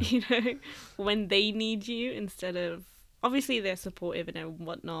 Yeah. When they need you, instead of, obviously they're supportive and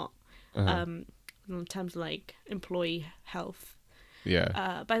whatnot. In terms of like employee health, but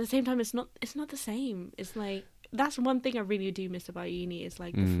at the same time, it's not the same. It's like that's one thing I really do miss about uni, is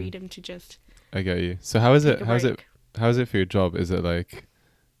like the freedom to just. I get you. So how is it for your job? Is it like,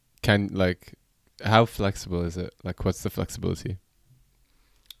 how flexible is it? Like, what's the flexibility?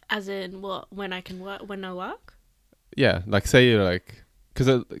 As in what? When I can work? When I work? Yeah, like say you're like, because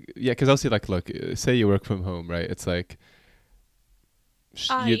obviously, like, look, say you work from home, right? It's like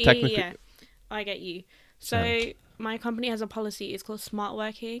you technically. Yeah. I get you. So my company has a policy. It's called smart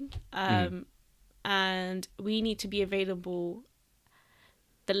working, and we need to be available.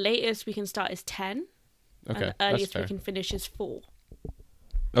 The latest we can start is 10, and the earliest we can finish is 4.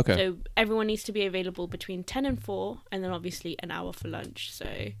 Okay. So everyone needs to be available between 10 and 4, and then obviously an hour for lunch. So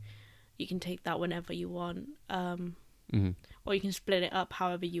you can take that whenever you want. Or you can split it up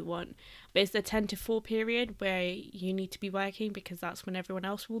however you want. But it's the 10 to 4 period where you need to be working, because that's when everyone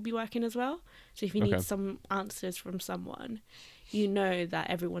else will be working as well. So if you need some answers from someone, you know that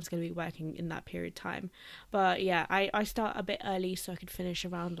everyone's going to be working in that period of time. But yeah, I start a bit early so I could finish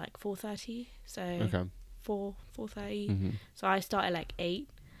around like 4:30. So 4:30. So I start at like 8.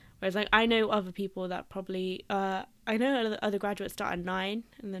 Whereas like I know other people that probably I know other graduates start at 9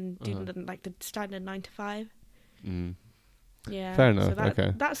 and then do like the standard 9 to 5. Yeah. Fair So enough.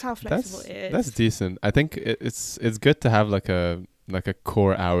 Okay. that's how flexible That's it is. that's decent. I think it's good to have like a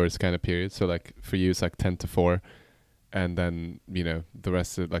core hours kind of period. So like for you it's like 10 to 4, and then you know the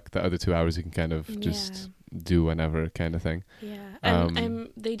rest of like the other 2 hours you can kind of just do whenever kind of thing. Yeah, and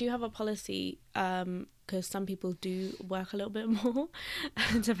they do have a policy because some people do work a little bit more.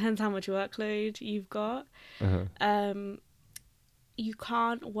 It depends how much workload you've got. You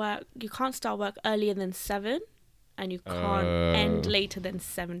can't start work earlier than 7, and you can't end later than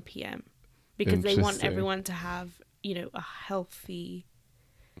 7 p.m. because they want everyone to have, you know, a healthy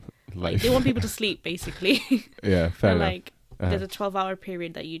life. Like, they want people to sleep, basically. Yeah, fair enough. Like, there's a 12-hour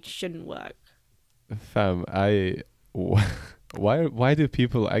period that you shouldn't work. Fam, why do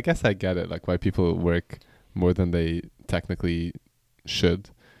people, I guess I get it, like why people work more than they technically should.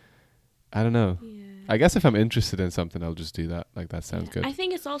 I don't know. Yeah. I guess if I'm interested in something, I'll just do that. Like, that sounds good. I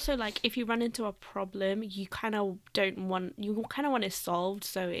think it's also like if you run into a problem, you kind of want it solved,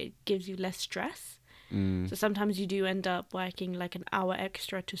 so it gives you less stress. So sometimes you do end up working like an hour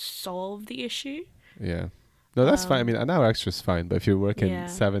extra to solve the issue. Yeah. No, that's fine. I mean, an hour extra is fine, but if you're working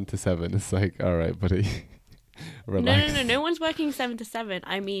 7 to 7, it's like, all right, buddy. Relax. No one's working 7 to 7.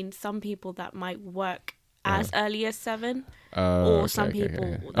 I mean, some people that might work as early as 7, or some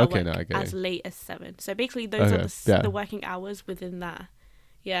people that work as late as 7. So basically, those are the working hours within that.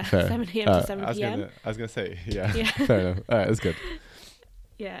 Yeah, fair. 7 a.m. to 7 p.m. I was gonna say, yeah. Fair enough. All right, that's good.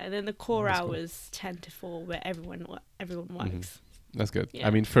 Yeah, and then the core hours 10 to 4, where everyone works. Mm-hmm. That's good. Yeah.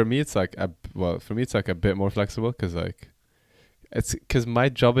 I mean, for me, it's like a bit more flexible because my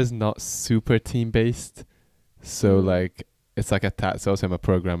job is not super team based, so like it's like a task. So also I'm a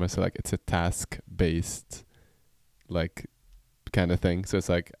programmer, so like it's a task based, like kind of thing. So it's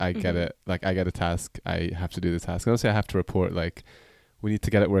like I get it. Like I get a task, I have to do the task. And also I have to report like we need to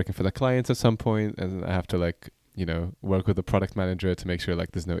get it working for the clients at some point, and I have to like, you know, work with the product manager to make sure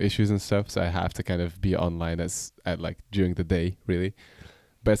like there's no issues and stuff. So I have to kind of be online at like during the day, really.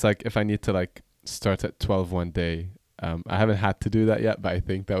 But it's like if I need to like start at 12 one day, I haven't had to do that yet, but I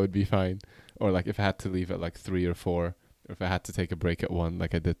think that would be fine. Or like if I had to leave at like 3 or 4, or if I had to take a break at 1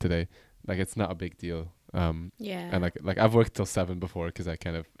 like I did today, like it's not a big deal. And like I've worked till 7 before because I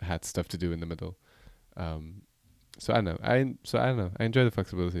kind of had stuff to do in the middle. So I don't know. I enjoy the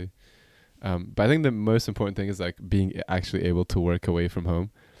flexibility. But I think the most important thing is like being actually able to work away from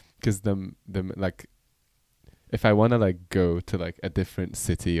home, because the like if I want to like go to like a different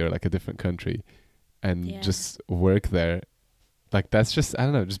city or like a different country and just work there, like that's just, I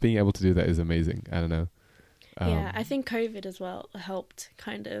don't know, just being able to do that is amazing. I don't know. I think COVID as well helped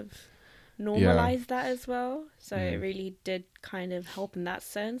kind of normalize that as well. So it really did kind of help in that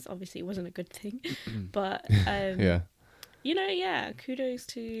sense. Obviously it wasn't a good thing, but you know, kudos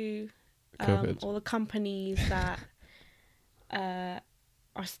to all the companies that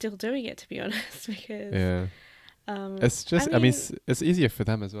are still doing it, to be honest, because it's just, I mean it's easier for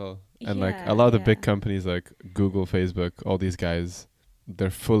them as well. And like a lot of the big companies like Google, Facebook, all these guys,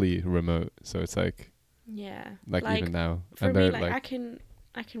 they're fully remote, so it's like like even now, for and me, like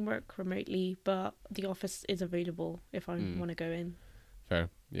I can work remotely, but the office is available if I want to go in. Fair.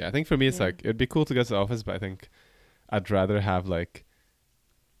 Yeah, I think for me it's like it'd be cool to go to the office, but I think I'd rather have like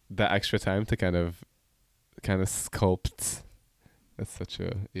that extra time to kind of sculpt. That's such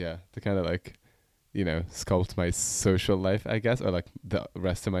a to kind of like, you know, sculpt my social life, I guess, or like the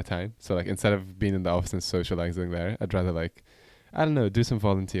rest of my time. So like instead of being in the office and socializing there, I'd rather like, I don't know, do some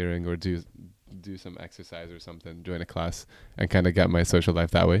volunteering or do some exercise or something, join a class, and kind of get my social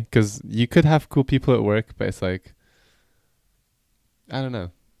life that way. Because you could have cool people at work, but it's like, I don't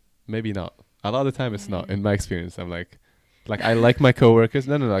know, maybe not. A lot of the time it's not. In my experience, I'm like I like my coworkers.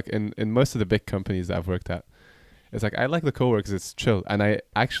 No, like in most of the big companies that I've worked at, it's like I like the coworkers. It's chill, and I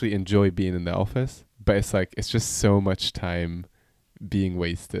actually enjoy being in the office. But it's like it's just so much time being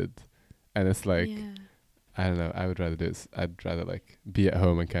wasted, and it's like I don't know. I would rather do this. I'd rather like be at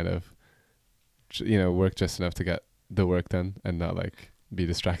home and kind of, you know, work just enough to get the work done and not like be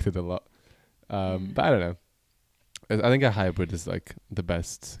distracted a lot. But I don't know. I think a hybrid is like the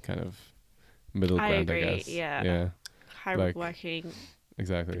best kind of middle ground, I guess. Yeah. Hybrid like, working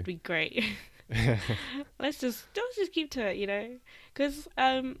exactly would be great. let's just keep to it, you know, because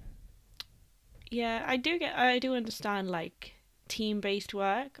I do understand like team-based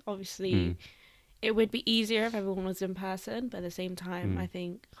work. Obviously it would be easier if everyone was in person, but at the same time I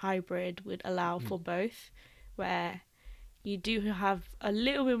think hybrid would allow for both, where you do have a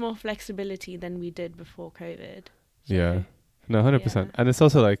little bit more flexibility than we did before COVID. So, no, 100%. And it's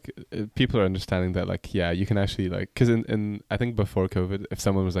also like people are understanding that like, you can actually like, because in I think before COVID, if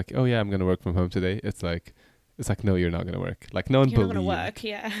someone was like, oh yeah, I'm going to work from home today, it's like, it's like, no, you're not gonna work. Like no one You're not gonna believed, work,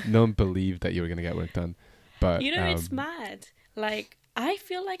 yeah. no one believed that you were gonna get work done. But You know, it's mad. Like, I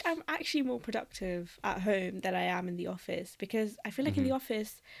feel like I'm actually more productive at home than I am in the office, because I feel like in the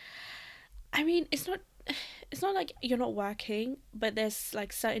office, I mean, it's not like you're not working, but there's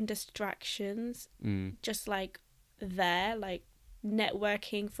like certain distractions just like there, like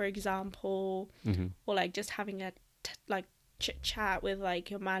networking, for example, or like just having a like chit chat with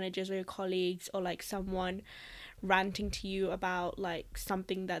like your managers or your colleagues, or like someone ranting to you about like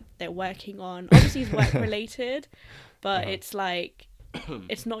something that they're working on. Obviously it's work related, but it's like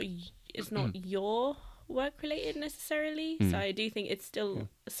it's not your work related necessarily. So I do think it's still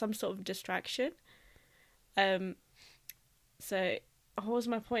some sort of distraction. So what was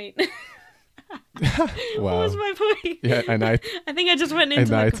my point? Wow. What was my point? Yeah, and I think I just went into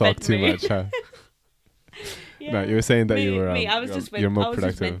and I like a talk vent too mood. much, huh? Yeah. No, you were saying that you were I was you're more I was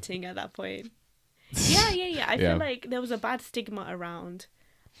just productive. venting at that point. Yeah. I feel like there was a bad stigma around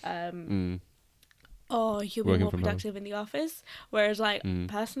oh, you'll be Working more from home. productive in the office, whereas like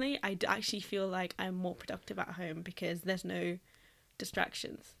personally I actually feel like I'm more productive at home because there's no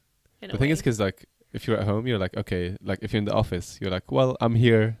distractions in a The thing way. is, because like if you're at home, you're like, okay, like if you're in the office, you're like, well, I'm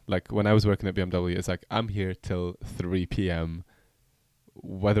here. Like when I was working at BMW, it's like I'm here till 3 p.m.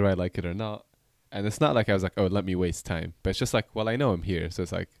 whether I like it or not. And it's not like I was like, oh, let me waste time, but it's just like, well, I know I'm here, so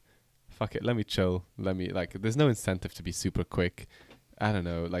it's like, fuck it, let me chill, let me like. There's no incentive to be super quick. I don't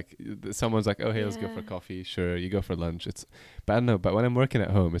know, like someone's like, oh, hey, let's go for coffee. Sure, you go for lunch. But I don't know. But when I'm working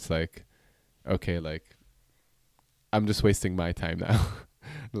at home, it's like, okay, like I'm just wasting my time now.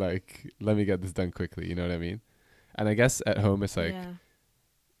 Like, let me get this done quickly. You know what I mean? And I guess at home, it's like,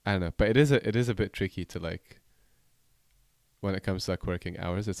 I don't know. But it is a bit tricky to like, when it comes to like working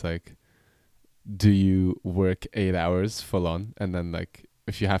hours, it's like, do you work 8 hours full on, and then like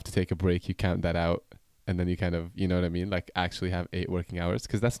if you have to take a break, you count that out, and then you kind of, you know what I mean, like actually have 8 working hours?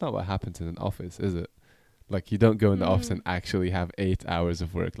 Because that's not what happens in an office, is it? Like you don't go in the office and actually have 8 hours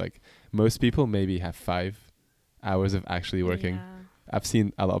of work. Like most people maybe have 5 hours of actually working. I've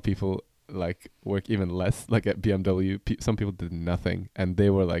seen a lot of people like work even less. Like at BMW, some people did nothing, and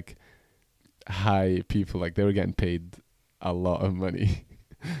they were like high people. Like they were getting paid a lot of money,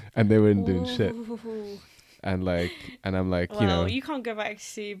 and they weren't doing shit. And like, and I'm like, well, you know, you can't go back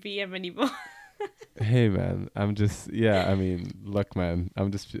to BM anymore. hey man, I'm just, yeah. I mean, look, man,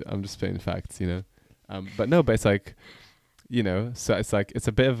 I'm just spitting facts, you know. But no, but it's like, you know, so it's like it's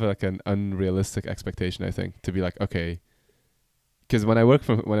a bit of like an unrealistic expectation, I think, to be like, okay. Because when I work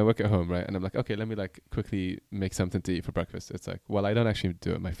at home, right, and I'm like, okay, let me like quickly make something to eat for breakfast. It's like, well, I don't actually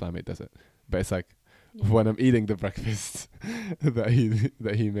do it. My flatmate does it. But it's like, when I'm eating the breakfast that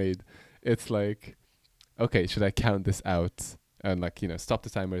he made, it's like, okay, should I count this out and like, you know, stop the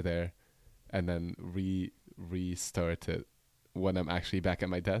timer there, and then restart it when I'm actually back at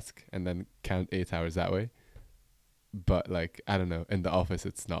my desk, and then count 8 hours that way? But like, I don't know. In the office,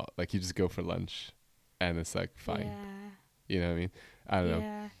 it's not like you just go for lunch, and it's like fine. Yeah. You know what I mean? I don't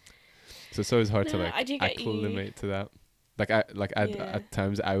know. So it's always hard to like acclimate to that. Like at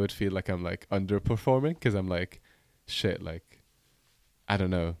times I would feel like I'm like underperforming because I'm like, shit, like I don't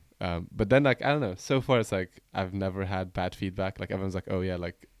know. But then like I don't know. So far it's like I've never had bad feedback. Like everyone's like, oh yeah,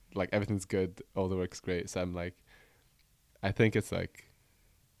 like everything's good, all the work's great. So I'm like, I think it's like,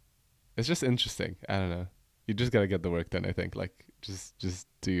 it's just interesting. I don't know. You just gotta get the work done. I think like just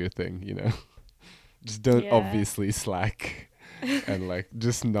do your thing. You know. Just don't obviously slack and like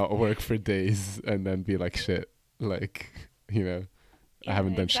just not work for days and then be like shit. Like, you know, I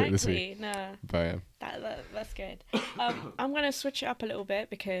haven't done shit this week. No. But that's good. I'm gonna switch it up a little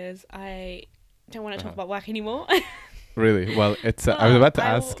bit because I don't want to talk about work anymore. Really? Well, it's I was about to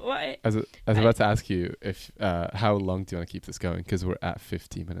ask I was about to ask you if how long do you want to keep this going, because we're at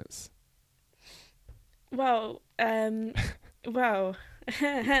 50 minutes. Well,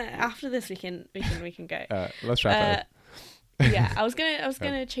 after this we can go. Let's wrap up. Yeah, I was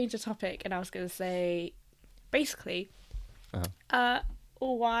gonna change the topic, and I was gonna say, basically,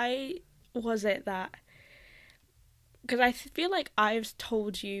 why was it that? Because I feel like I've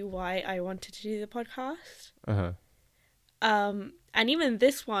told you why I wanted to do the podcast. And even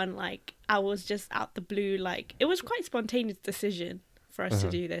this one, like I was just out the blue, like it was quite spontaneous decision for us to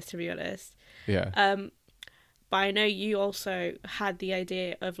do this, to be honest. Yeah. But I know you also had the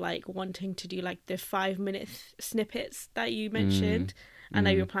idea of like wanting to do like the 5-minute snippets that you mentioned and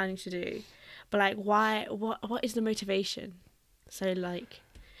that you were planning to do. But like, why? What is the motivation? So like,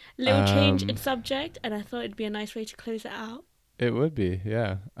 little change in subject, and I thought it'd be a nice way to close it out. It would be,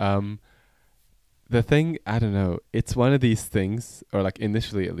 yeah. The thing, I don't know. It's one of these things, or like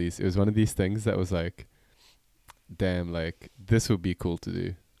initially at least, it was one of these things that was like, damn, like this would be cool to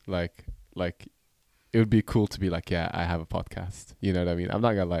do. Like it would be cool to be like, yeah, I have a podcast. You know what I mean? I'm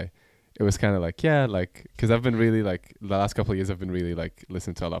not gonna lie. It was kind of like, yeah, like, because I've been really like the last couple of years I've been really like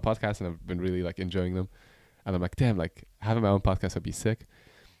listening to a lot of podcasts, and I've been really like enjoying them. And I'm like, damn, like having my own podcast would be sick.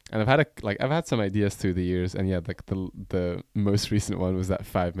 And I've had some ideas through the years, and yeah, like the most recent one was that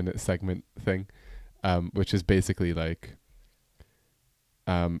 5-minute segment thing, which is basically like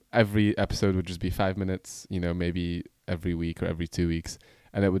every episode would just be 5 minutes, you know, maybe every week or every 2 weeks,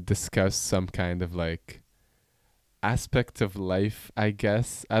 and it would discuss some kind of like aspect of life, I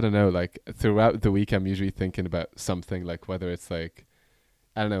guess. I don't know, like throughout the week I'm usually thinking about something, like whether it's like,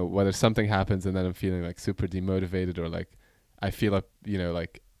 I don't know, whether something happens and then I'm feeling like super demotivated, or like I feel like, you know,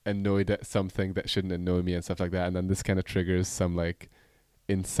 like annoyed at something that shouldn't annoy me and stuff like that, and then this kind of triggers some like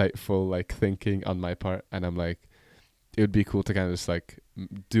insightful like thinking on my part, and I'm like, it would be cool to kind of just like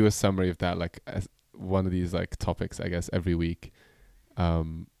do a summary of that, like as one of these like topics, I guess, every week,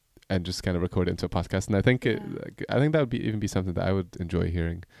 and just kind of record it into a podcast. And I think I think that would be even be something that I would enjoy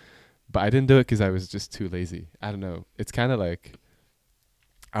hearing, but I didn't do it because I was just too lazy. I don't know. It's kind of like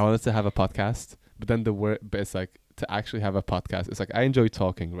I wanted to have a podcast, but then but it's like to actually have a podcast. It's like I enjoy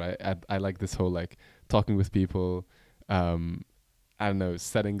talking, right? I like this whole like talking with people. I don't know,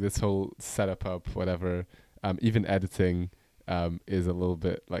 setting this whole setup up, whatever. Even editing is a little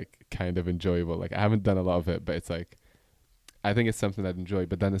bit like kind of enjoyable. Like I haven't done a lot of it, but it's like I think it's something I'd enjoy.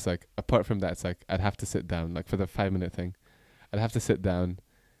 But then it's like apart from that, it's like I'd have to sit down, like for the 5-minute thing, I'd have to sit down,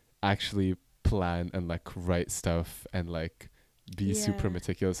 actually plan and like write stuff and like be super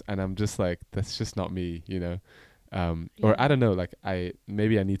meticulous, and I'm just like, that's just not me, you know. Or I don't know, like I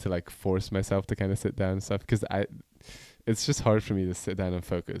need to like force myself to kind of sit down and stuff, because it's just hard for me to sit down and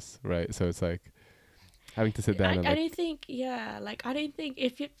focus, right? So it's like having to sit down. I don't think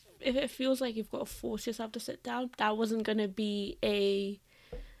if it feels like you've got to force yourself to sit down, that wasn't gonna be a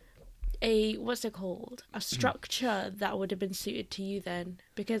what's it called, a structure that would have been suited to you then,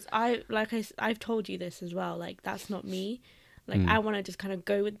 because I've told you this as well, like that's not me. Like I want to just kind of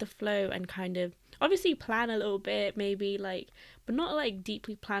go with the flow and kind of obviously plan a little bit, maybe like, but not like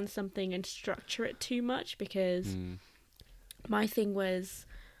deeply plan something and structure it too much, because my thing was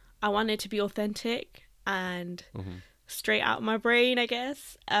I wanted to be authentic and straight out my brain, I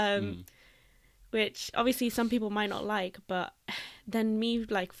guess, which obviously some people might not like, but then me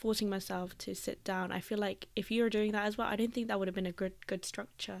like forcing myself to sit down, I feel like if you were doing that as well, I don't think that would have been a good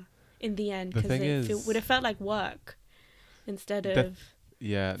structure in the end, because it would have felt like work instead of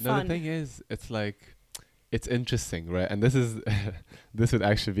fun. The thing is, it's like, it's interesting, right? And this is this would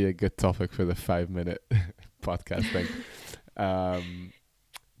actually be a good topic for the 5-minute podcast thing.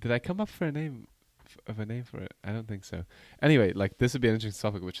 Did I come up for a name for it? I don't think so. Anyway, like this would be an interesting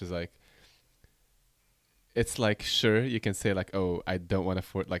topic, which is like, it's like, sure, you can say like, oh, I don't want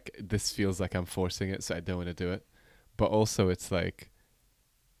to like this feels like I'm forcing it, so I don't want to do it. But also it's like,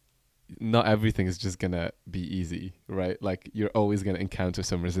 not everything is just gonna be easy, right? Like you're always gonna encounter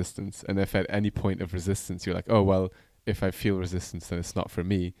some resistance, and if at any point of resistance you're like, oh well, if I feel resistance then it's not for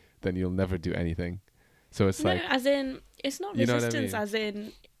me, then you'll never do anything. So it's like, as in, it's not resistance, as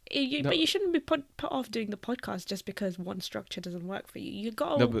in but you shouldn't be put off doing the podcast just because one structure doesn't work for you. You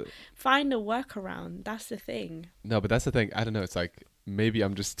gotta find a workaround. That's the thing. No, but that's the thing. I don't know, it's like maybe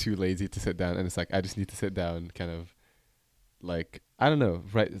I'm just too lazy to sit down, and it's like I just need to sit down, kind of like, I don't know,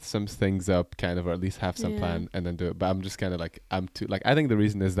 write some things up, kind of, or at least have some plan and then do it. But I'm just kind of like, I'm too, like, I think the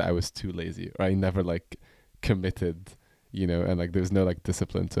reason is that I was too lazy, or I never like committed, you know, and like there's no like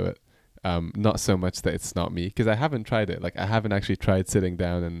discipline to it. Not so much that it's not me, because I haven't tried it. Like I haven't actually tried sitting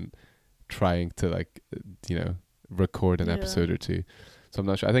down and trying to like, you know, record an episode or two. So I'm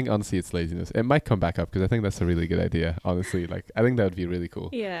not sure. I think honestly it's laziness. It might come back up, because I think that's a really good idea. Honestly, like I think that would be really cool.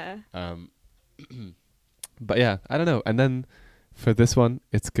 Yeah. But yeah, I don't know. And then for this one,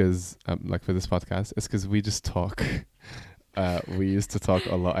 it's because like for this podcast, it's because we just talk. We used to talk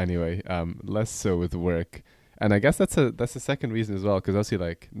a lot anyway. Less so with work. And I guess that's the second reason as well, because obviously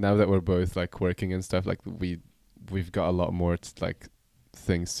like now that we're both like working and stuff, like we've got a lot more like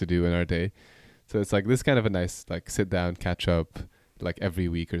things to do in our day. So it's like this kind of a nice like sit down, catch up like every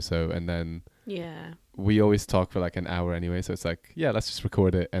week or so, and then we always talk for like an hour anyway. So it's like, yeah, let's just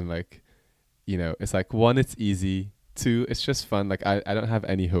record it, and like, you know, it's like, one, it's easy. 2, it's just fun. Like I don't have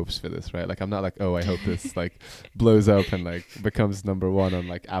any hopes for this, right? Like I'm not like, oh, I hope this like blows up and like becomes number 1 on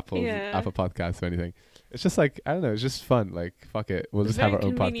like Apple Podcasts or anything. It's just like, I don't know, it's just fun. Like fuck it, we'll just have our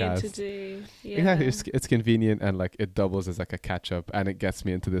own podcast. To do. Yeah. Exactly, it's convenient, and like it doubles as like a catch up, and it gets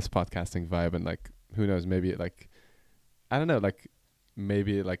me into this podcasting vibe, and like who knows, maybe it like, I don't know, like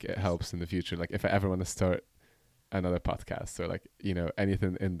maybe like it helps in the future. Like if I ever want to start another podcast or like, you know,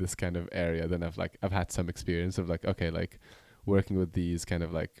 anything in this kind of area, then I've had some experience of like, okay, like working with these kind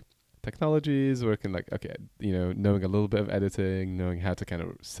of like technologies, working like, okay, you know, knowing a little bit of editing, knowing how to kind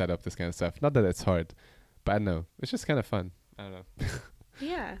of set up this kind of stuff. Not that it's hard, but I don't know, it's just kind of fun. I don't know.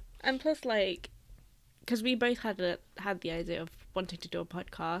 Yeah, and plus, like, because we both had the idea of wanting to do a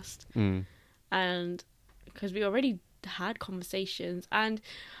podcast, and because we already had conversations, and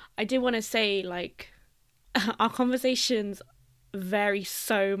I did want to say, like, our conversations vary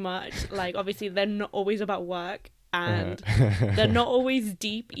so much. Like, obviously, they're not always about work, and they're not always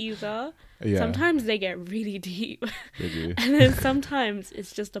deep either. Yeah. Sometimes they get really deep. They do. And then sometimes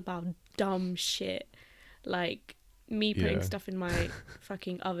it's just about dumb shit. Like me putting stuff in my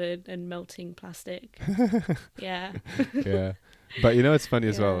fucking oven and melting plastic. Yeah. Yeah. But you know, it's funny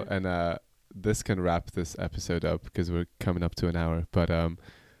as well. And this can wrap this episode up because we're coming up to an hour. But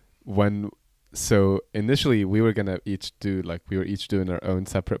so initially we were each doing our own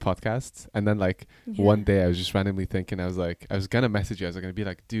separate podcasts, and then like one day I was just randomly thinking, I was gonna message you, I was gonna be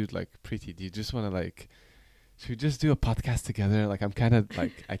like, dude, like, Preeti, do you just want to like, should we just do a podcast together? Like, I'm kind of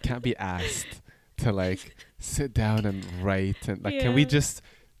like, I can't be asked to like sit down and write, and like, can we just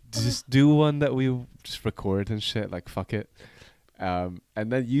do one that we just record and shit, like, fuck it. And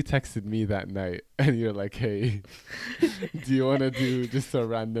then you texted me that night and you're like, hey, do you want to do just a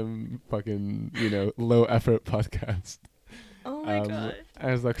random fucking, you know, low effort podcast? Oh my God.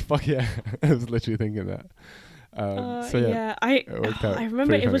 I was like, fuck yeah. I was literally thinking that. So yeah, I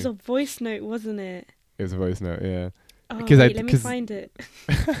remember it was a voice note, wasn't it? It was a voice note, yeah. Oh, let me find it.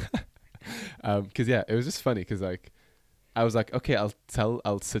 Because yeah, it was just funny because like, I was like, okay,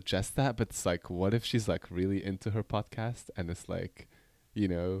 I'll suggest that, but it's like, what if she's like really into her podcast and it's like, you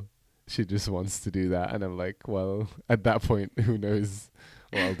know, she just wants to do that, and I'm like, well, at that point, who knows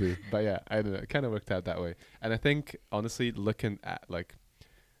what I'll do. But yeah, I don't know, it kind of worked out that way. And I think honestly, looking at like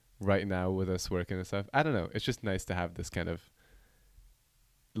right now with us working and stuff, I don't know, it's just nice to have this kind of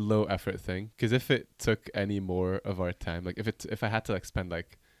low effort thing, because if it took any more of our time, like if I had to like spend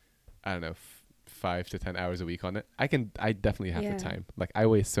like, I don't know, 5 to 10 hours a week on it, I definitely have the time. Like, I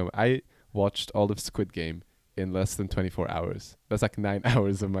watched all of Squid Game in less than 24 hours. That's like 9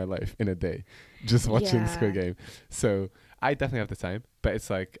 hours of my life in a day just watching Squid Game. So I definitely have the time, but it's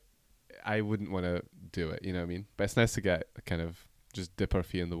like, I wouldn't want to do it, you know what I mean? But it's nice to get kind of just dip our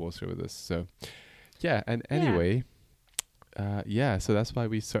feet in the water with this. So yeah, and anyway, so that's why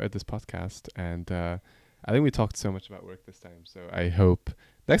we started this podcast. And I think we talked so much about work this time, so I hope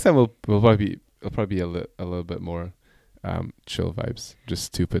next time it'll probably be a little bit more chill vibes, just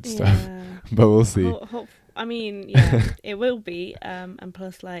stupid stuff. But we'll see. I mean, yeah, it will be. And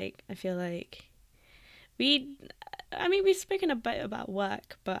plus, like, I feel like we've spoken a bit about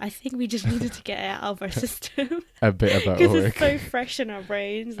work, but I think we just needed to get it out of our system. A bit about work. Because it's so fresh in our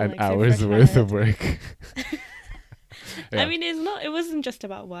brains. An like, hour's worth of work. I mean, it wasn't just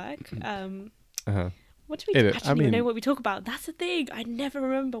about work. What do we actually even know what we talk about? That's the thing. I never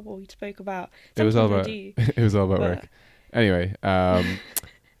remember what we spoke about. It was all about work. Anyway,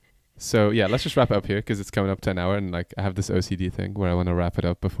 so yeah, let's just wrap it up here because it's coming up to an hour, and like I have this OCD thing where I want to wrap it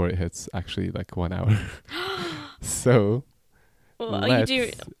up before it hits actually like 1 hour. So you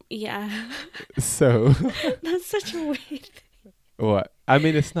do, yeah. So that's such a weird thing. What? I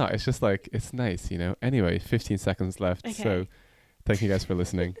mean, it's not. It's just like, it's nice, you know. Anyway, 15 seconds left. Okay. So thank you guys for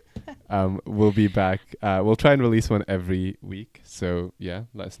listening. We'll be back. We'll try and release one every week. So yeah,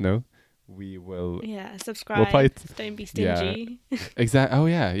 let us know. We will. Yeah, subscribe. We'll don't be stingy. Yeah, exactly. Oh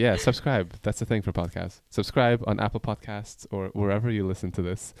yeah. Subscribe. That's the thing for podcasts. Subscribe on Apple Podcasts or wherever you listen to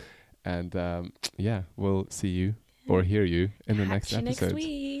this. And yeah, we'll see you or hear you in the next episode. Next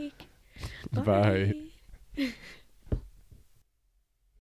week. Bye.